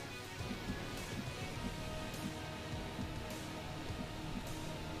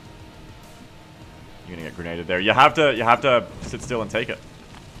 You're gonna get grenaded there. You have to sit still and take it.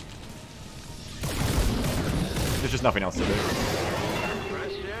 There's just nothing else to do.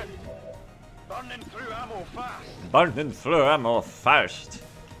 Burning through ammo fast. Burning through ammo fast.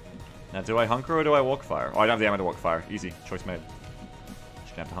 Now, do I hunker or do I walk fire? Oh, I don't have the ammo to walk fire. Easy. Choice made.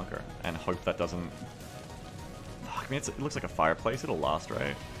 Just gonna have to hunker. And hope that doesn't... Fuck, I mean, it looks like a fireplace. It'll last,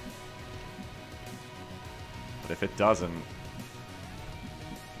 right? But if it doesn't...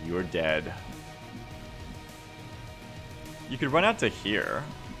 You're dead. You could run out to here.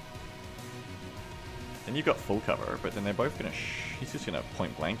 Then you've got full cover, but then they're both gonna... He's just gonna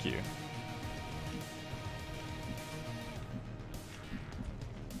point blank you.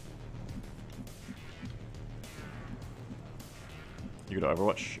 You got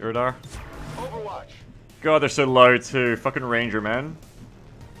Overwatch, Iridar? Overwatch. God, they're so low too. Fucking Ranger, man.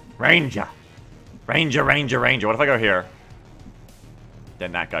 Ranger! Ranger, Ranger, Ranger. What if I go here?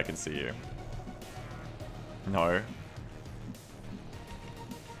 Then that guy can see you. No.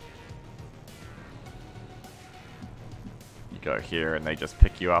 You go here and they just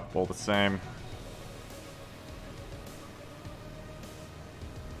pick you up all the same.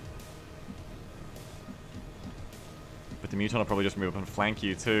 The mutant will probably just move up and flank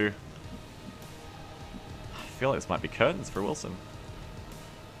you too. I feel like this might be curtains for Wilson.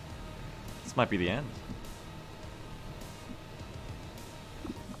 This might be the end.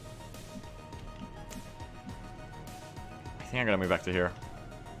 I think I'm gonna move back to here.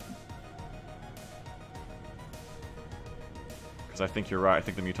 Because I think you're right. I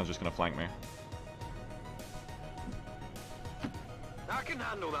think the mutant's just gonna flank me. I can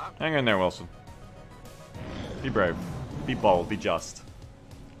handle that. Hang in there, Wilson. Be brave. Be bold, be just.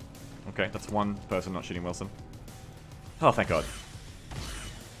 Okay, that's one person not shooting Wilson. Oh, thank God.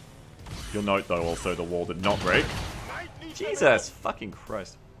 You'll note, though, also, the wall did not break. Jesus fucking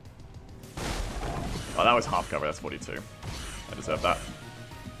Christ. Oh, that was half cover. That's 42. I deserve that.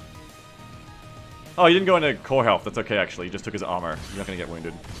 Oh, he didn't go into core health. That's okay, actually. He just took his armor. You're not going to get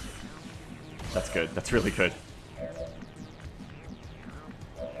wounded. That's good. That's really good.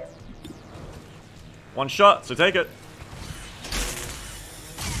 One shot, so take it.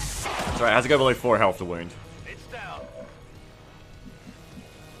 That's right, it has to go below 4 health to wound. It's down.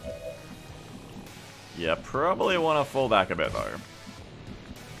 Yeah, probably want to fall back a bit, though.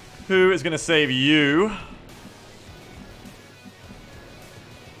 Who is going to save you?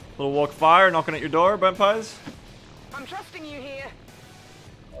 Little walk fire, knocking at your door, vampires. I'm trusting you here.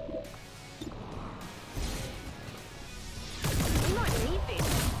 We might need this.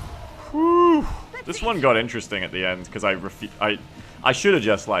 Whew. This one got interesting at the end because I should have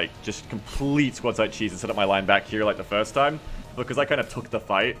just complete squad site cheese and set up my line back here like the first time. Because I kind of took the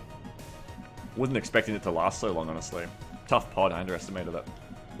fight. Wasn't expecting it to last so long, honestly. Tough pod, I underestimated it.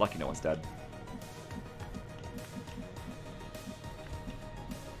 Lucky no one's dead.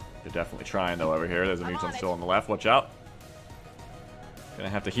 You're definitely trying though over here. There's a mutant still on the left, watch out. Gonna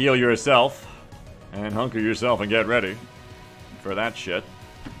have to heal yourself. And hunker yourself and get ready. For that shit.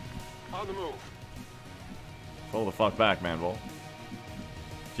 On the move. Pull the fuck back, Manville.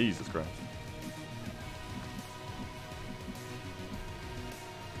 Jesus Christ.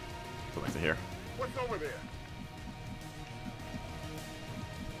 Go back to here. What's over there?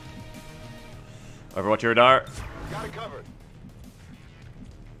 Overwatch your dart. Got it covered.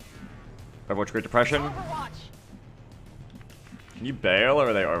 Overwatch Great Depression. Overwatch. Can you bail or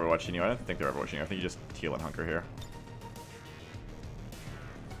are they overwatching you? I don't think they're overwatching you. I think you just heal and hunker here.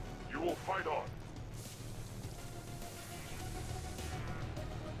 You will fight on.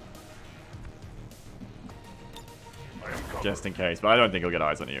 Just in case, but I don't think he'll get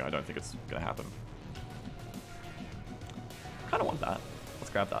eyes on you. I don't think it's gonna happen. Kinda want that.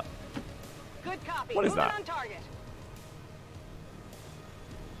 Let's grab that. Good copy. What is Moving that? on target.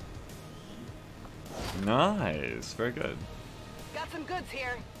 Nice. Very good. Got some goods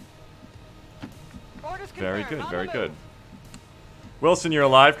here. Orders Very confirmed. good, On very the good. move. Wilson, you're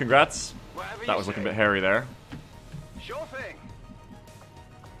alive. Congrats. Whatever That you was looking a say. bit hairy there. Sure thing.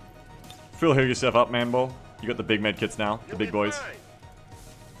 Phil, heal yourself up, man ball. You got the big med kits now. The You'll big be boys. fine.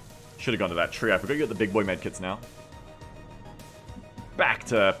 Should have gone to that tree. I forgot you got the big boy med kits now. Back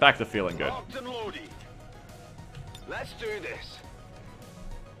to feeling good. Locked and loaded. Let's do this.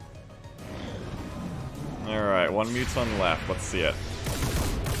 Alright, one muton left. Let's see it.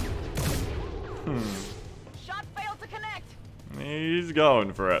 Shot failed to connect. He's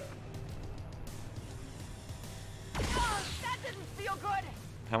going for it. Oh, that didn't feel good.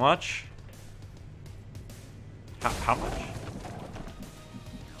 How much? How much?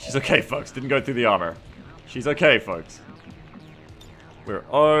 She's okay, folks. Didn't go through the armor. She's okay, folks. We're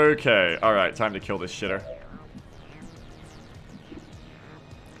okay. Alright, time to kill this shitter.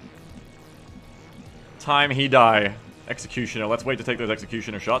 Time he die. Executioner. Let's wait to take those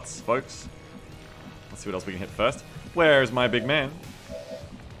executioner shots, folks. Let's see what else we can hit first. Where's my big man?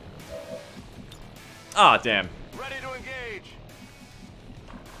 Ah, damn. Ready to engage.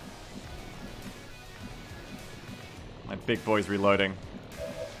 My big boy's reloading.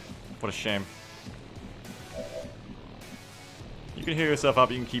 What a shame. You can heal yourself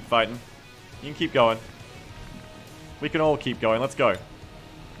up, you can keep fighting. You can keep going. We can all keep going, let's go.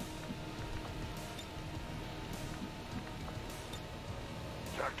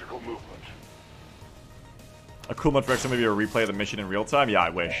 Tactical movement. A cool mod for actually maybe a replay of the mission in real time? Yeah, I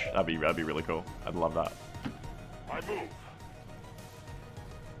wish. That'd be really cool. I'd love that. I move.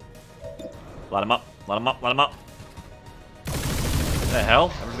 Light him up, light him up, light him up. What the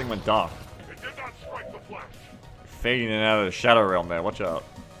hell? Everything went dark. It did not strike the flesh. Fading in and out of the shadow realm there, watch out.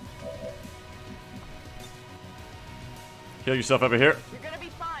 Heal yourself over here. You're gonna be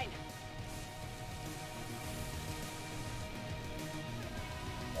fine.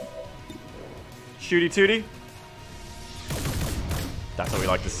 Shooty tooty. That's what we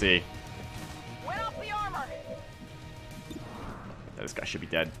like to see. Went off the armor. This guy should be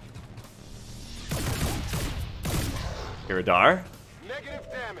dead. Iridar. Negative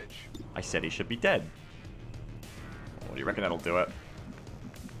damage. I said he should be dead. What do you reckon that'll do it?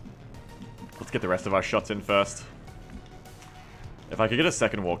 Let's get the rest of our shots in first. If I could get a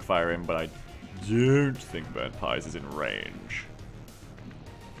second walk fire in, but I don't think Burnt Pies is in range.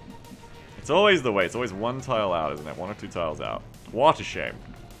 It's always the way. It's always one tile out, isn't it? One or two tiles out. What a shame.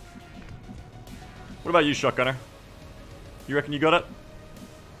 What about you, Shotgunner? You reckon you got it?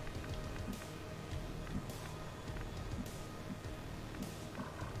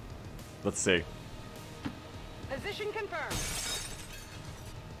 Let's see. Position confirmed.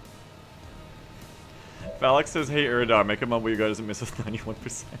 If Alex says, hey, Iridar, make a mumble you go doesn't miss with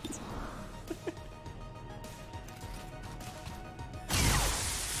 91%.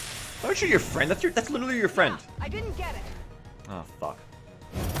 Don't shoot your friend. That's literally your friend. I didn't get it. Oh fuck.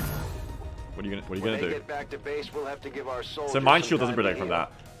 What are you When gonna they do? get back to base, we'll have to give our soldiers So Mind some Shield doesn't time to protect from heal,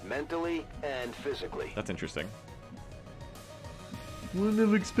 that. mentally and physically. That's interesting. Wouldn't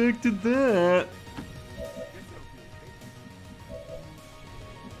have expected that.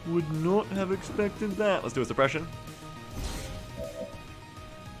 Would not have expected that. Let's do a suppression.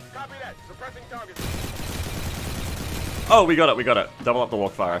 Copy that. Suppressing target. Oh, we got it, we got it. Double up the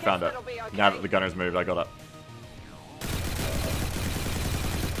walk fire, I found it. it'll be okay. Now that the gunner's moved, I got it.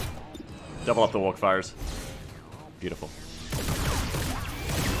 Double up the walk fires. Beautiful.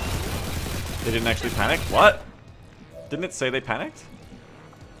 They didn't actually panic? What? Didn't it say they panicked?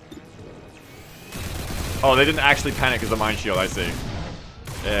 Oh, they didn't actually panic because of the mine shield, I see.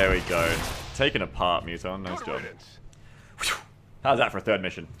 There we go. Taken apart, Muton. Nice job. How's that for a third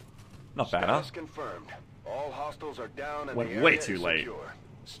mission? Not bad, huh? Status confirmed. All hostiles are down and Went the area way is too late. secure.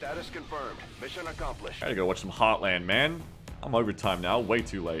 Status confirmed. Mission accomplished. Gotta go watch some Heartland, man. I'm overtime now. Way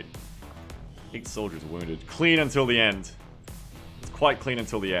too late. 8 soldiers wounded. Clean until the end. It's quite clean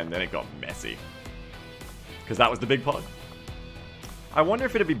until the end. Then it got messy. Because that was the big pod. I wonder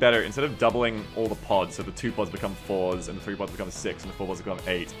if it'd be better, instead of doubling all the pods, so the 2 pods become 4s, and the 3 pods become 6, and the 4 pods become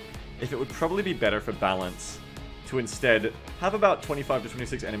 8, if it would probably be better for balance to instead have about 25 to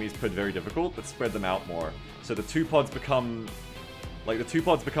 26 enemies per very difficult, but spread them out more. So the 2 pods become... Like, the 2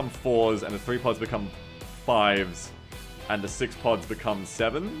 pods become 4s, and the 3 pods become 5s, and the 6 pods become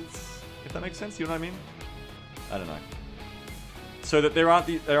 7s? If that makes sense, you know what I mean? I don't know. So that there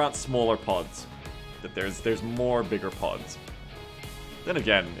aren't smaller pods. That there's more bigger pods. Then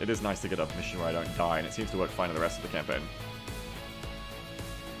again, it is nice to get a mission where I don't die, and it seems to work fine in the rest of the campaign.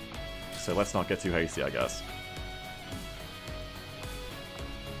 So let's not get too hasty, I guess.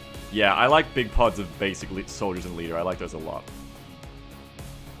 Yeah, I like big pods of basic soldiers and leader. I like those a lot.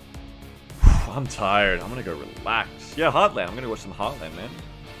 I'm tired. I'm gonna go relax. Yeah, Heartland. I'm gonna watch some Heartland, man.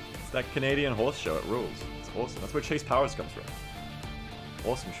 It's that Canadian horse show. It rules. It's awesome. That's where Chase Powers comes from.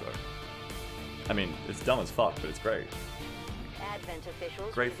 Awesome show. I mean, it's dumb as fuck, but it's great. Advent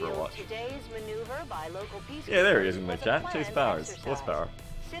officials Great for a revealed watch. today's maneuver by local peacekeepers. Yeah, there he is in the was a chat. planned Chase Powers. exercise. Horsepower.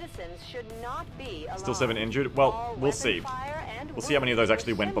 Citizens should not be Still alarmed. 7 injured? Well, All we'll weapon see. fire and We'll see how many of those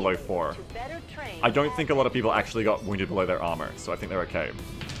actually went below simulated 4. to better train I don't think a lot of people Advent actually got wounded below their armor, so I think they're okay.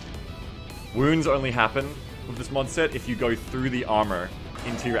 Wounds only happen with this mod set if you go through the armor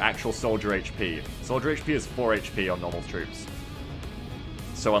into your actual soldier HP. Soldier HP is 4 HP on normal troops.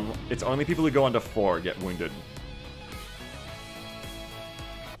 So it's only people who go under 4 get wounded.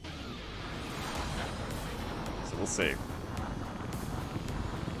 So we'll see.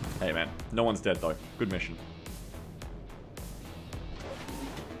 Hey man, no one's dead though. Good mission.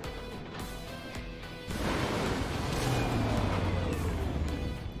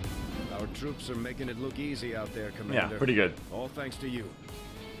 Our troops are making it look easy out there, Commander. Yeah, pretty good. All thanks to you.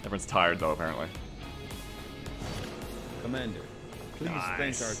 Everyone's tired though, apparently. Commander, please Nice.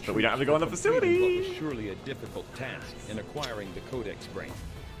 thank our troops But we don't have to go in the for completing facility. What was surely a difficult task in acquiring the Codex brain.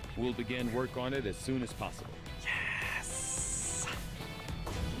 We'll begin work on it as soon as possible. Yes.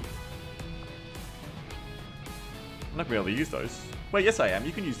 I'm not gonna be able to use those. Wait, yes I am.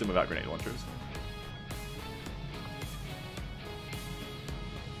 You can use them without grenade launchers.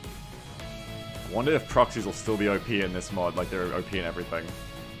 I wonder if proxies will still be OP in this mod, like they're OP in everything.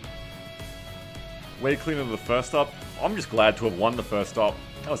 Way cleaner than the first stop. I'm just glad to have won the first stop.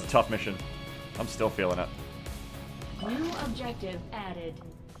 That was a tough mission. I'm still feeling it. New objective added.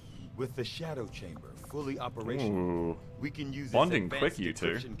 With the Shadow Chamber fully operational, Ooh. we can use its Bonding advanced quick, you two.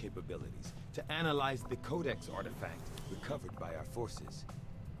 decryption capabilities to analyze the Codex artifact recovered by our forces.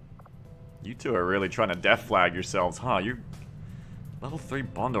 You two are really trying to death flag yourselves, huh? You level 3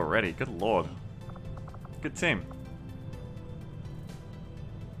 bond already. Good lord. Good team.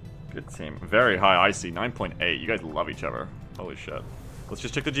 Good team. Very high IC, 9.8. You guys love each other. Holy shit. Let's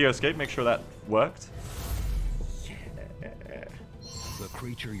just check the geoscape, make sure that worked. The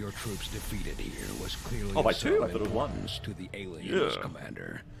creature your troops defeated here was clearly Oh, by of 2? some I thought it was 1. importance to the aliens, Yeah.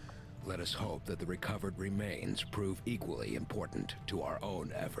 Commander. Let us hope that the recovered remains prove equally important to our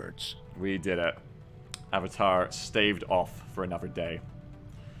own efforts. We did it. Avatar staved off for another day.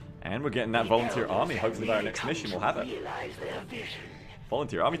 And we're getting that volunteer army. Hopefully by our next mission we'll have it. Realize their vision.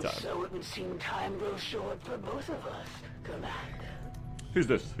 Volunteer army time. So it would seem time grows short for both of us, Commander. Who's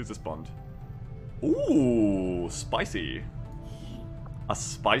this? Who's this Bond? Ooh, spicy. A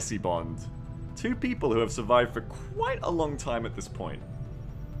spicy Bond. 2 people who have survived for quite a long time at this point.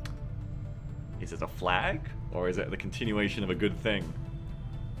 Is it a flag? Or is it the continuation of a good thing?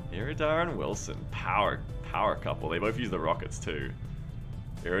 Iridar and Wilson. Power couple. They both use the rockets too.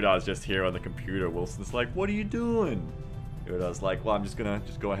 Iridar's just here on the computer. Wilson's like, what are you doing? Iridar's like, well, I'm just gonna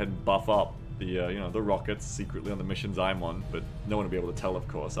go ahead and buff up the, you know, the rockets secretly on the missions I'm on, but no one will be able to tell, of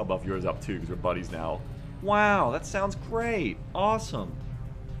course. I'll buff yours up too, because we're buddies now. Wow, that sounds great. Awesome.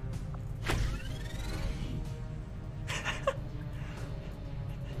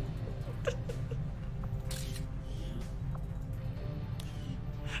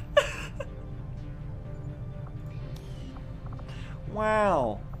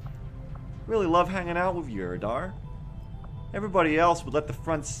 Wow. Really love hanging out with you, Iridar. Everybody else would let the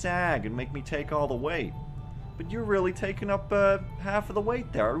front sag and make me take all the weight. But you're really taking up half of the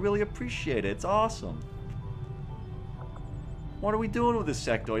weight there. I really appreciate it. It's awesome. What are we doing with this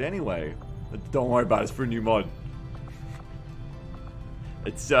sectoid anyway? Don't worry about it, it's for a new mod.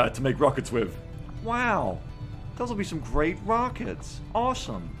 It's to make rockets with. Wow. Those will be some great rockets.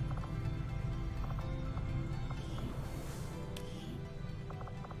 Awesome.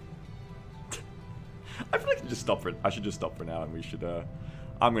 I feel like I should just stop for now, and we should,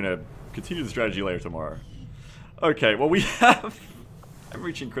 I'm gonna continue the strategy later tomorrow. Okay, well we have... I'm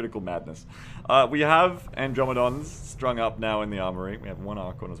reaching critical madness. We have Andromedons strung up now in the armory. We have one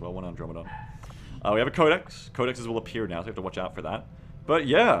Archon as well, one Andromedon. We have a Codex. Codexes will appear now, so we have to watch out for that. But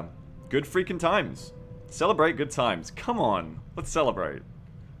yeah, good freaking times. Celebrate good times. Come on, let's celebrate.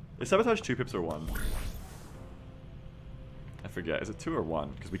 Is Sabotage 2 pips or 1? I forget, is it 2 or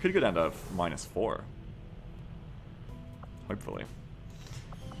 1? Because we could go down to -4. Hopefully.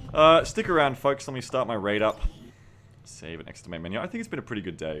 Stick around, folks. Let me start my raid up. Save it next to my menu. I think it's been a pretty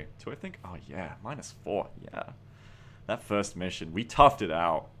good day. So I think, oh yeah, -4. Yeah. That first mission, we toughed it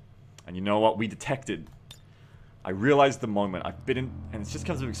out. And you know what? We detected. I realized the moment. I've been in, and it's just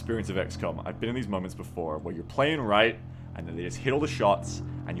because of experience of XCOM. I've been in these moments before where you're playing right, and then they just hit all the shots,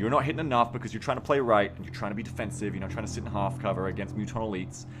 and you're not hitting enough because you're trying to play right, and you're trying to be defensive, you're not trying to sit in half cover against Muton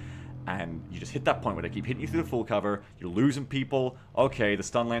elites. And you just hit that point where they keep hitting you through the full cover, you're losing people, okay, the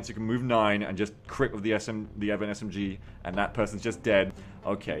stun lancer can move 9 and just crit with the Evan SMG, and that person's just dead.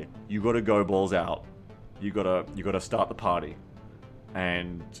 Okay, you gotta go balls out. You gotta start the party.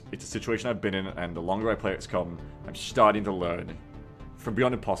 And it's a situation I've been in, and the longer I play XCOM, I'm starting to learn. From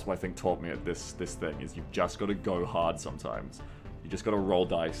Beyond Impossible, I think, taught me at this thing, is you've just gotta go hard sometimes. You just gotta roll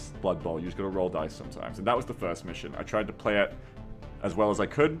dice. Blood Bowl, you just gotta roll dice sometimes. And that was the first mission. I tried to play it as well as I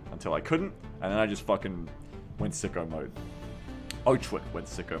could, until I couldn't, and then I just fucking went sicko mode. Ochwick went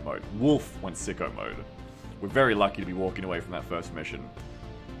sicko mode. Wolf went sicko mode. We're very lucky to be walking away from that first mission.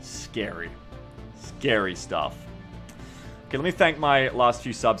 Scary. Scary stuff. Okay, let me thank my last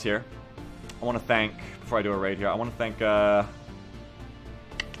few subs here. I want to thank, before I do a raid here, I want to thank,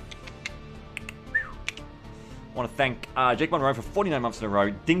 Jake Monroe for 49 months in a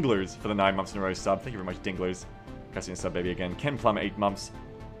row, Dinglers for the 9 months in a row sub. Thank you very much, Dinglers. Casting a sub baby again. Ken Plum, 8 months.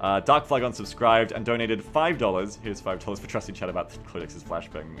 Dark Flag unsubscribed and donated $5. Here's $5 for trusting chat about Codex's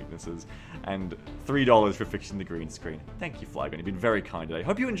flashbang weaknesses. And $3 for fixing the green screen. Thank you, Flygon. You've been very kind today.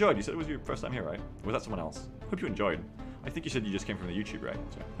 Hope you enjoyed. You said it was your first time here, right? Or was that someone else? Hope you enjoyed. I think you said you just came from the YouTube, right?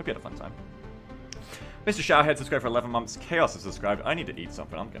 So, hope you had a fun time. Mr. Showerhead subscribed for 11 months. Chaos has subscribed. I need to eat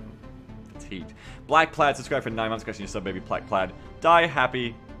something. I'm getting fatigued. Black Plaid subscribed for 9 months. Casting your sub baby, Black Plaid. Die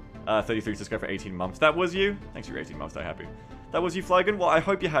Happy. 33 subscribed for 18 months. That was you? Thanks for your 18 months, Die Happy. That was you, Flygon? Well, I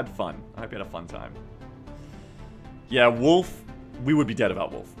hope you had fun. I hope you had a fun time. Yeah, Wolf, we would be dead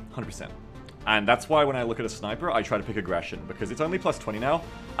about Wolf. 100%. And that's why when I look at a sniper, I try to pick aggression. Because it's only plus 20 now.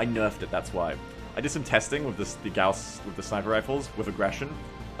 I nerfed it, that's why. I did some testing with the Gauss, with the sniper rifles, with aggression,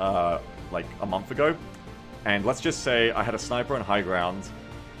 like a month ago. And let's just say I had a sniper on high ground,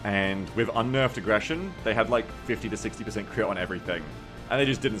 and with unnerfed aggression, they had like 50 to 60% crit on everything. And they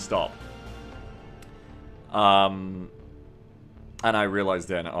just didn't stop. And I realized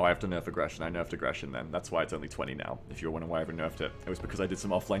then, oh, I have to nerf aggression. I nerfed aggression then. That's why it's only 20 now. If you're wondering why I ever nerfed it. It was because I did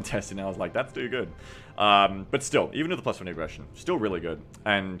some offline testing and I was like, that's too good. But still, even with the plus 20 aggression, still really good.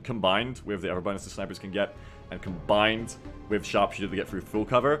 And combined with the other bonus the snipers can get, and combined with sharpshooter to get through full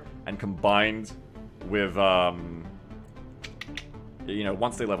cover, and combined with, you know,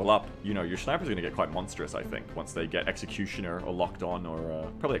 once they level up, you know, your snipers are going to get quite monstrous, I think. Once they get Executioner or Locked On, or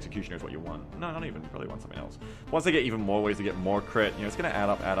probably Executioner is what you want. No, not even. Probably want something else. Once they get even more ways to get more crit, you know, it's going to add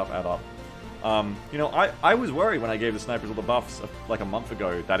up, add up, add up. You know, I was worried when I gave the snipers all the buffs like a month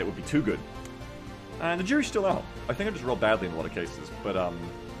ago that it would be too good. And the jury's still out. I think I just rolled badly in a lot of cases. But, I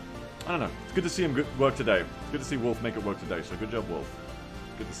don't know. It's good to see him work today. It's good to see Wolf make it work today. So good job, Wolf.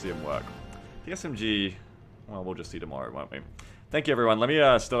 Good to see him work. The SMG, well, we'll just see tomorrow, won't we? Thank you, everyone. Let me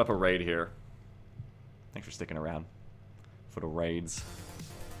start up a raid here. Thanks for sticking around for the raids.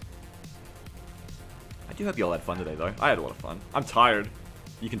 I do hope you all had fun today, though. I had a lot of fun. I'm tired.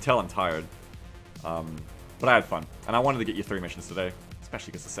 You can tell I'm tired. But I had fun. And I wanted to get you 3 missions today.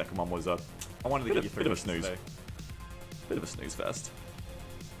 Especially because the second one was I wanted to get you 3 missions today. Bit of a snooze fest.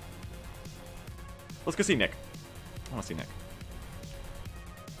 Let's go see Nick. I want to see Nick.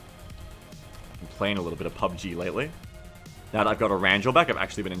 I've been playing a little bit of PUBG lately. Now that I've got a Rangel back, I've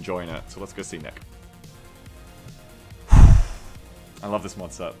actually been enjoying it. So let's go see Nick. I love this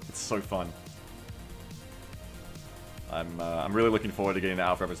mod set. It's so fun. I'm really looking forward to getting the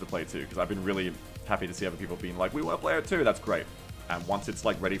Alpha Rebels to play too, because I've been really happy to see other people being like, we want to play it too. That's great. And once it's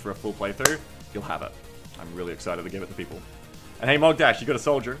like ready for a full playthrough, you'll have it. I'm really excited to give it to people. And hey, Mogdash, you got a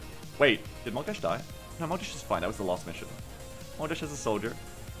soldier. Wait, did Mogdash die? No, Mogdash is fine. That was the last mission. Mordish as a soldier.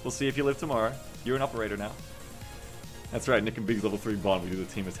 We'll see if you live tomorrow. You're an operator now. That's right, Nick and Big's level 3 bond. We did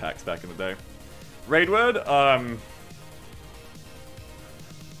the team attacks back in the day. Raid word,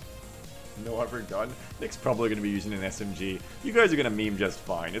 no other gun. Nick's probably going to be using an SMG. You guys are going to meme just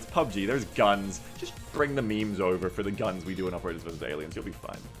fine. It's PUBG, there's guns. Just bring the memes over for the guns we do in Operators vs. Aliens. You'll be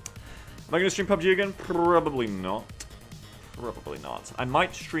fine. Am I going to stream PUBG again? Probably not. Probably not. I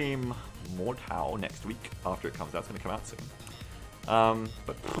might stream Mortal next week after it comes out. It's going to come out soon.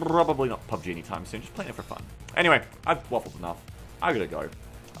 But probably not PUBG anytime soon. Just playing it for fun. Anyway, I've waffled enough. I gotta go.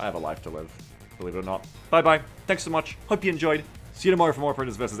 I have a life to live. Believe it or not. Bye-bye. Thanks so much. Hope you enjoyed. See you tomorrow for more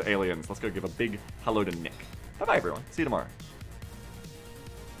Operators vs. Aliens. Let's go give a big hello to Nick. Bye-bye, everyone. See you tomorrow.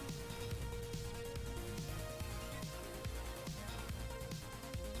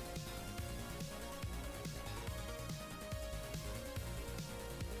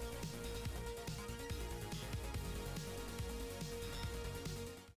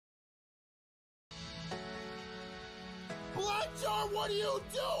 Blackjar, what are you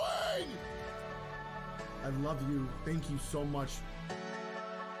doing? I love you. Thank you so much.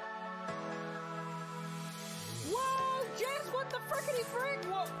 Whoa, Jess, what the frickety frick?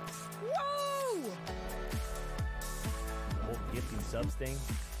 Whoa! Whoa! The whole gifting subs thing,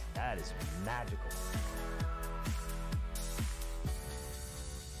 that is magical.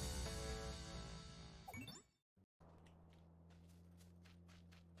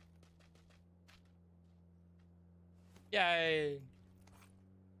 Yay!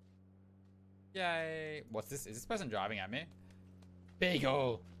 Yay! What's this? Is this person driving at me?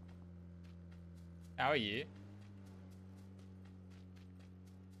 Beagle! How are you?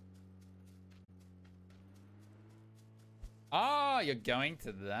 Oh, you're going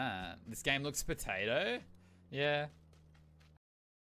to that. This game looks potato? Yeah.